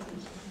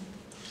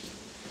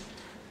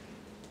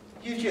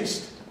 You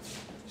just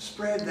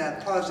spread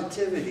that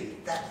positivity,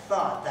 that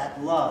thought,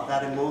 that love,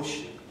 that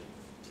emotion.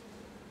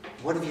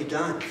 What have you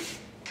done?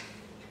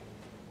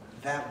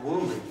 That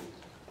woman,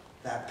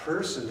 that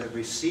person that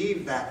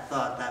received that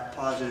thought, that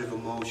positive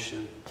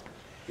emotion,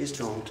 is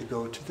going to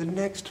go to the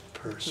next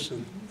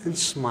person and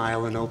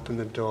smile and open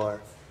the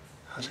door.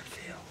 How's it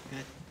feel?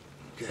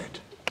 Good. Good.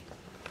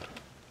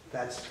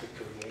 That's the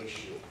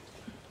creation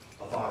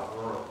of our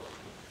world.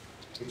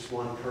 It's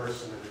one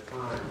person at a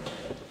time.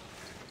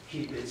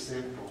 Keep it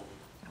simple.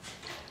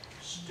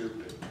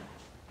 Stupid.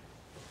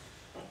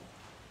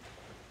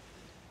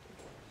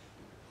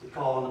 We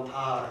call on the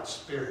power and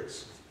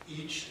spirits,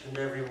 each and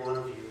every one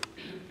of you,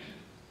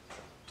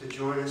 to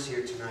join us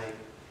here tonight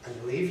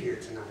and leave here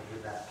tonight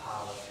with that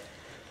power.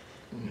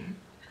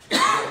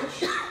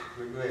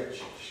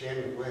 Which,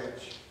 Shaman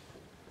which,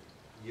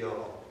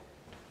 yo.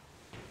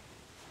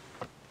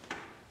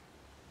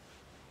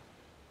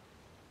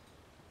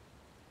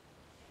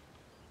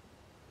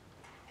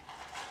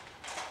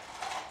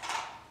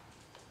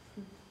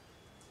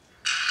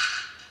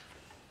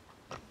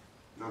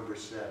 Number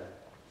 7.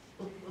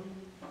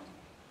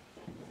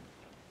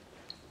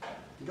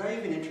 Did I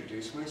even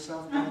introduce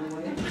myself, by the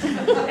way?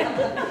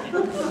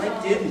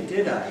 I didn't,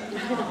 did I?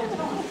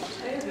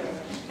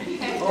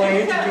 Oh,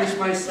 I introduced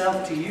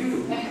myself to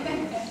you.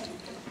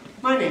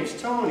 My name's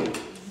Tony.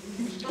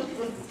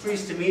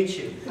 Pleased to meet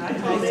you.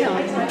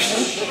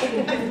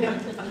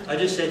 I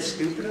just said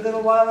stupid a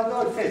little while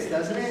ago. It fits,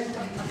 doesn't it?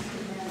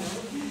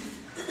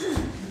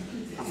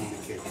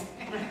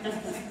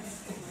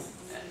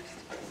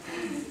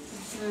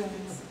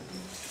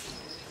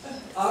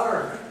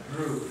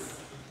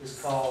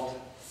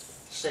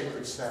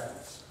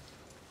 sevens.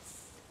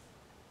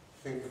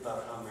 Think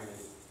about how many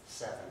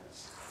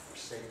sevens are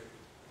sacred.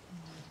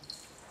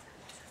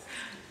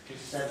 The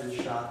 7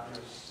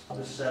 chakras,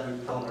 the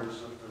 7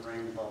 colors of the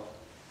rainbow.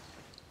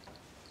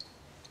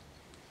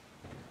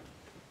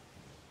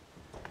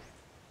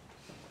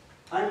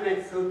 I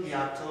met Cookie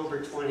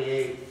October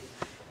 28th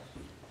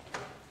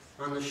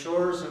on the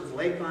shores of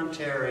Lake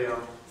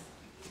Ontario.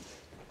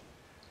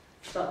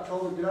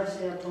 October, did I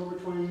say October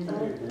 28th? I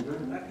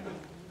didn't I?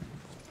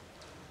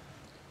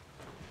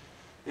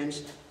 And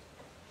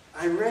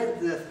I read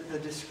the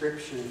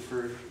description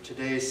for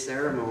today's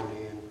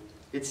ceremony, and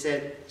it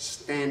said,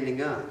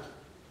 standing up.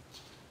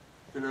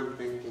 And I'm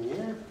thinking,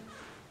 yeah,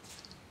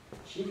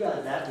 she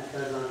got that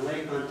because on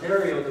Lake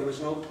Ontario there was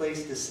no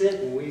place to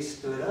sit and we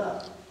stood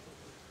up.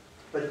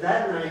 But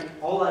that night,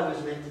 all I was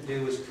meant to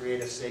do was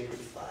create a sacred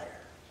fire.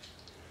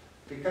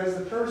 Because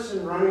the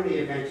person running the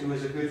event, who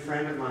was a good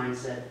friend of mine,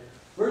 said,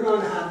 we're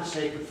going to have a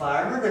sacred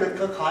fire. We're going to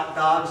cook hot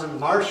dogs and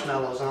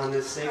marshmallows on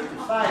this sacred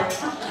fire.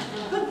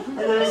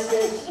 And I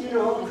said, you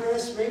know,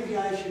 Chris, maybe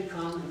I should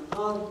come and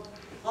I'll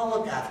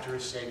look after a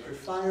sacred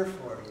fire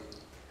for you.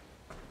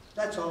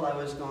 That's all I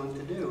was going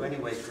to do.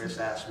 Anyway, Chris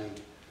asked me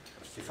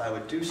if I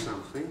would do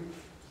something,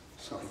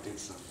 so I did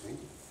something.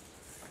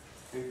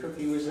 And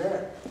Cookie was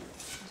there.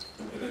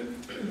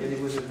 And it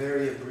was a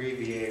very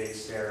abbreviated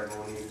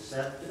ceremony.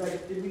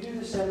 Did we do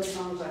the 7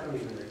 songs? I don't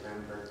even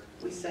remember.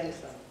 We sang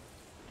some.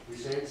 We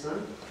sang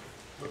some?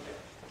 Okay.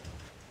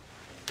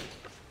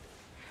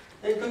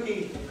 And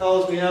Cookie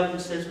calls me up and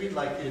says, we'd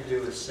like you to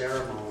do a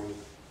ceremony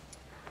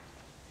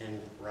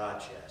in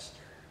Rochester.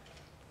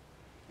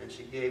 And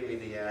she gave me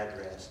the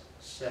address,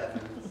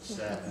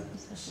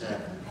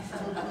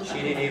 777.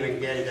 She didn't even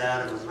get it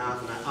out of her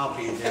mouth, and I'll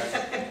be there.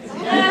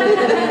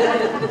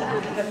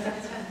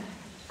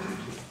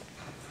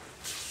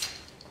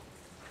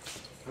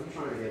 I'm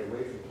trying to get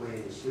away from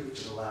playing the flute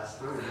for the last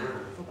time now.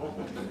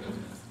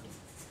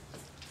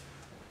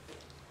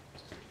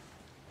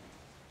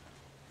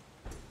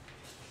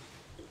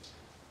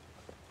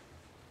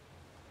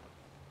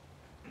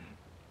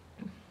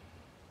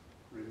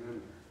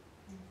 Remember.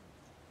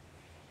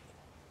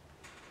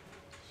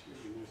 Excuse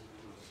me,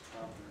 Mr.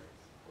 Strawberry.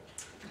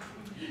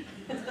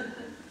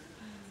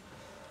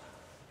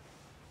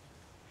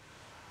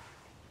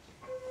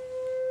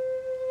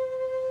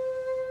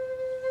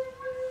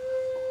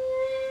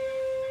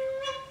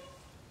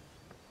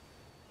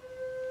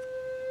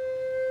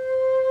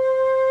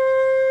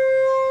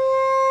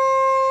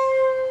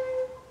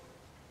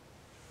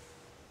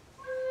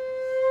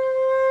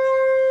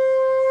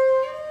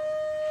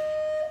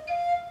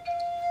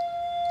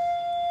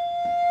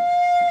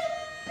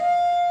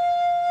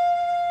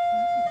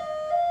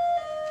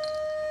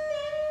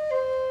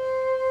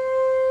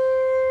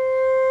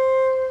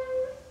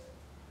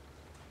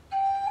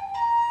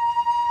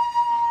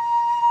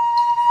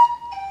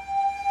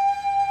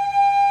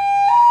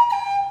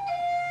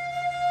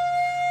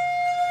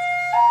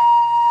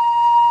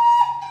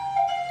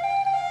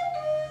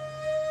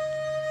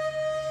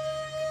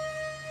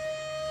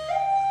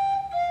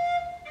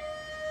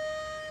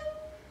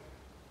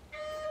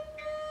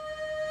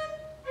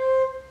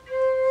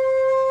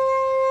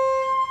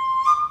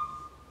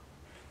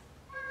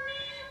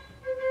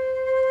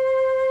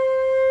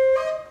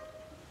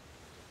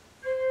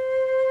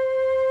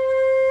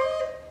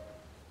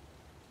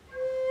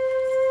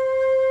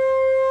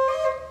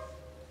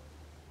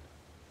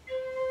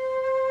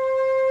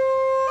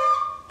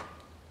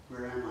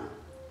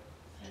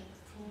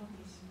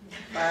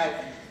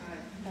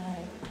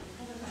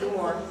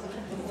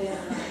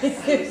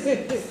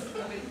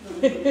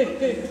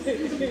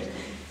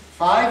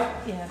 Five?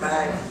 Yeah.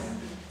 5.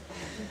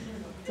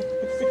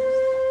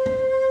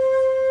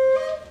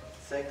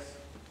 6.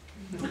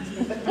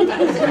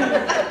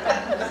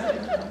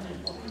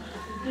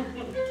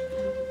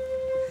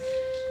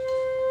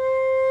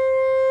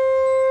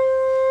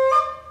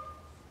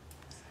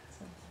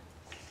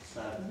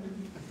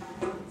 Seven.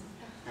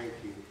 Thank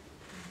you.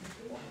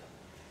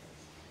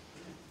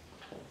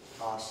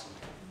 Awesome.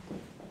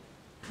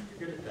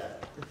 You're good at that.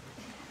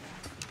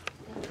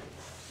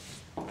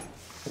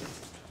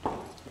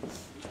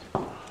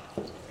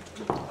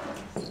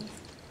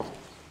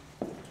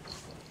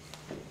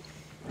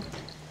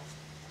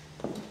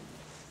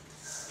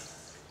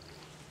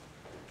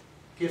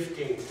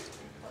 Gifting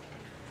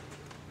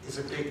is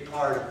a big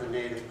part of the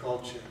Native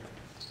culture.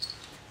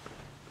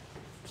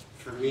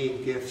 For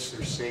me, gifts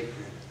are sacred.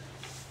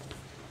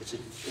 It's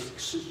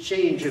a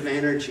change of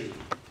energy,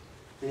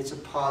 and it's a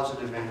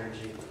positive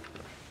energy.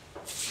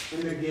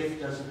 And a gift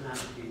doesn't have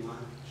to be much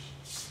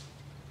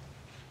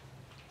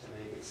to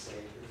make it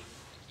sacred.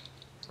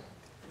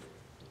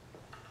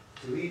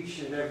 To each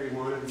and every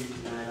one of you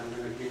tonight, I'm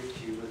going to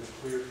gift you with a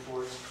clear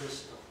quartz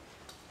crystal.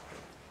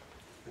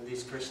 And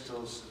these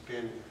crystals have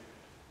been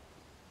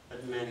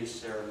at many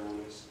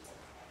ceremonies.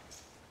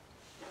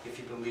 If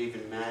you believe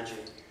in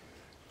magic,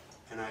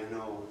 and I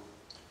know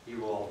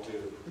you all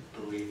do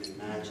believe in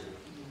magic,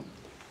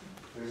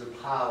 there's a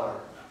power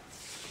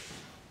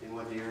in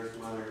what the Earth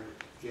Mother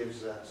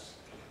gives us.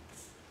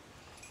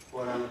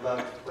 What I'm about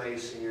to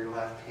place in your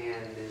left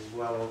hand is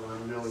well over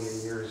 1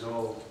 million years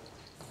old.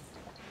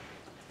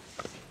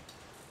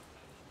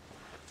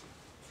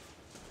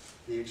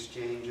 The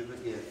exchange of a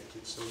gift.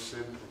 It's so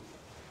simple.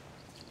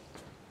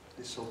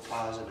 It's so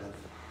positive.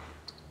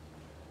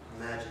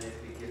 Imagine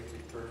if we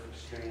gifted perfect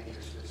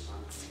strangers with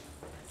something.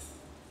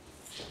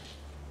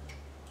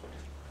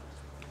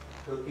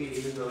 Cookie,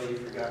 even though you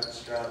forgot the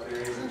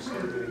strawberries, I'm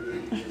still going to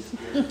give you this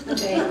gift.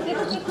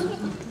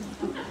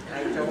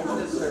 I don't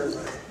deserve it.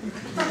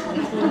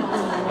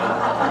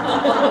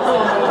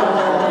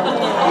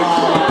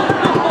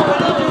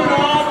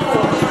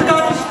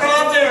 Forgot the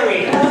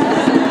strawberry!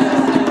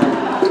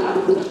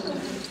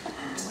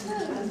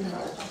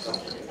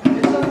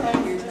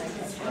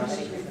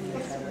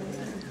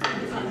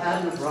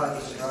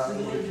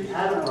 If you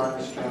hadn't brought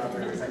the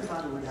strawberries, I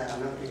probably would have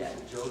nothing to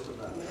joke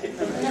about.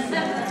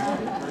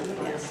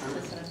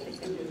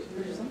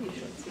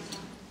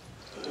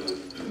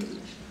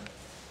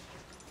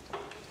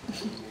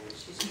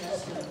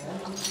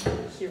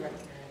 You're right.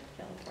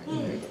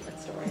 California, very different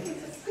story.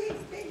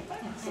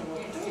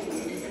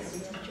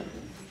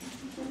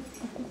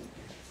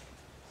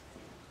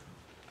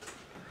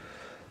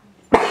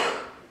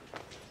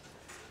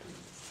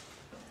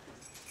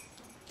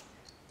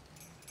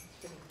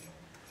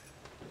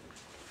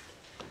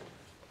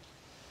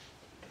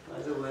 By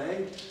the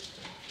way,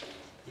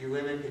 you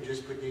women can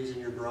just put these in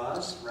your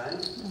bras,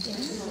 right?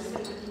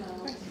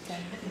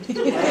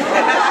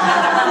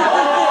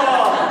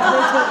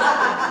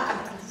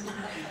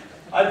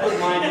 I put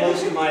mine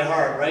close to my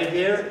heart, right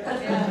here.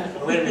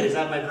 Oh, wait a minute, is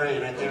that my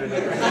brain? Right there.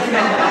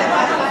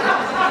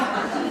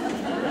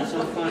 That's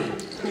so funny.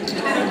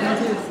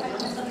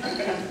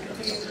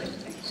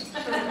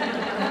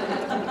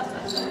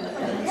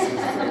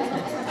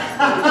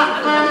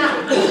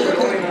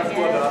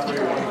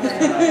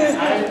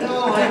 I know.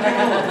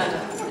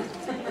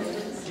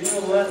 You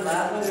know what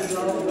laughing is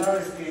all about?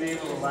 Is being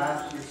able to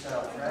laugh to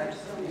yourself, right?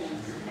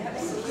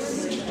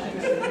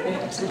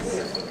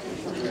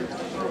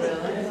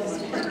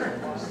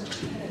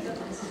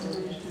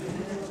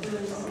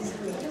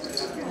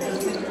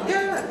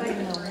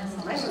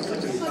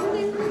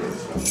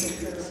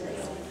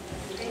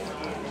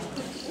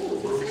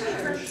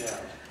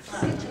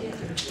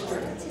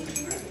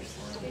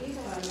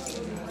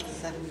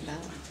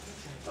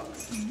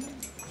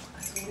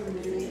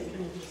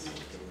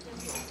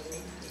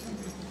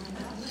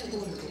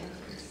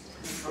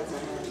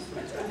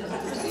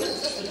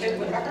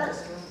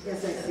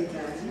 Yes, I see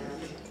that.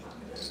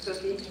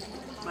 Cookie,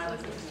 mine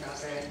looks like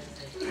strawberry.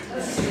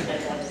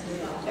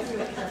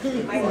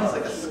 Mine looks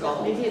like a skull.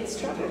 Maybe it's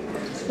strawberry.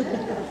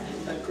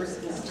 Of course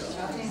it's a skull.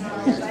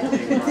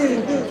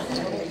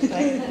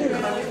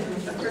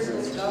 A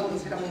Christmas skull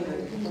is coming.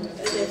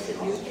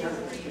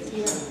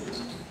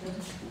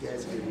 You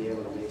guys could be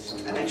able to make some.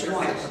 And which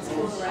one?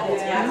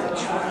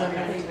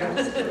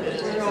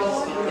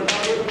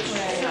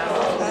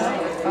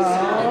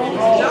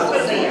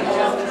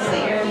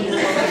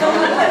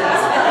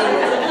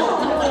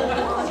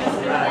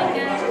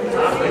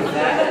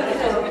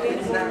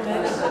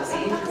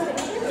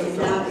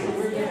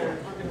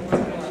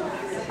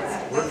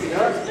 Work it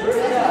up.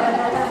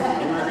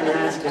 I'm not going to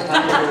ask if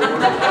I'm going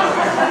to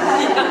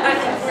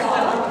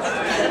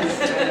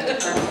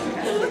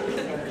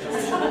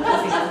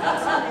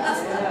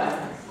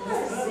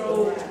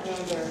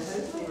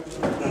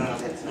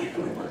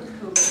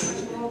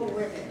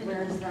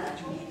Where is that?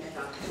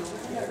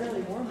 It's not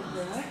really warm up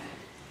there.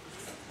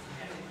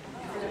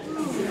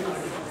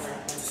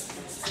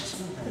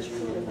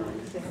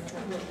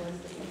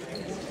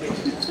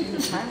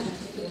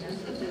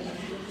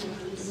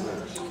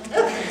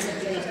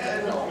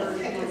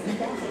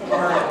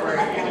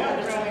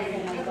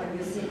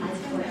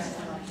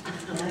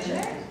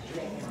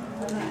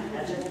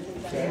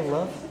 feel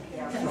love?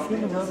 You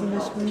feel love in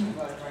this room?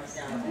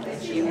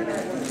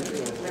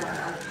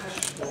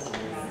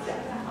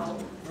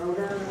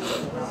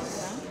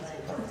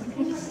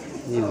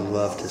 You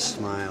love to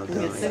smile,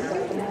 don't you?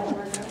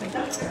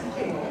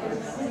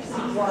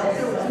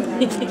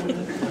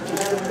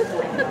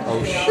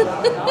 Oh, shit.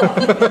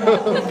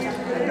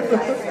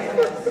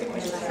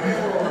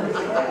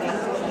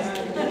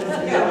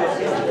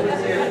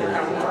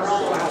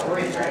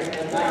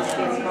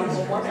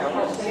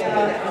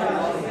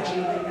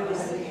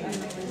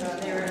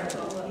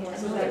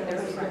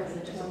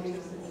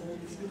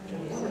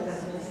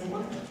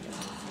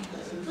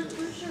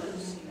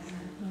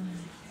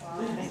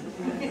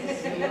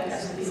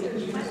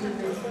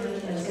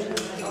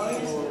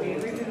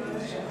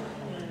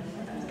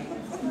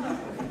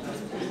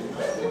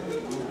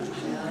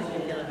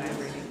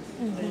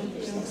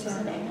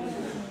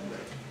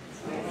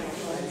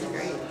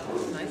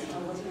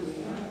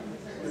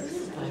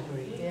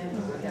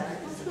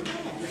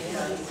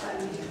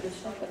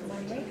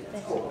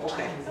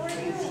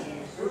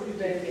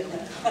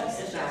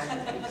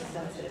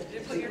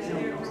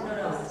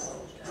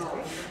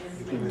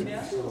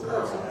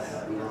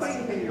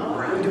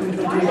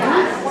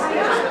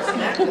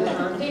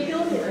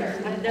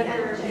 I've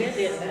never did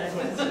it.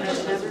 I've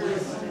never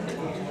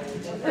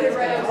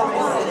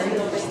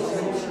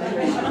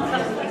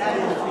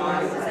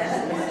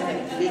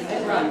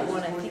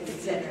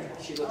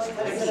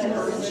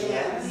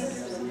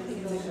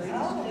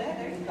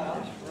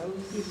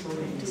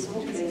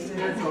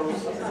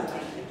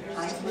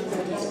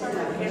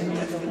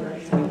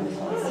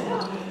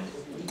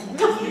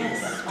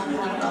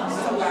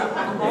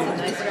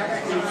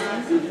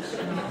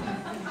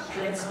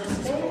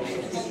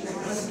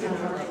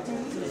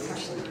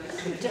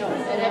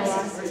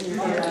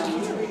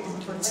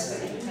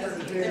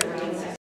Don't.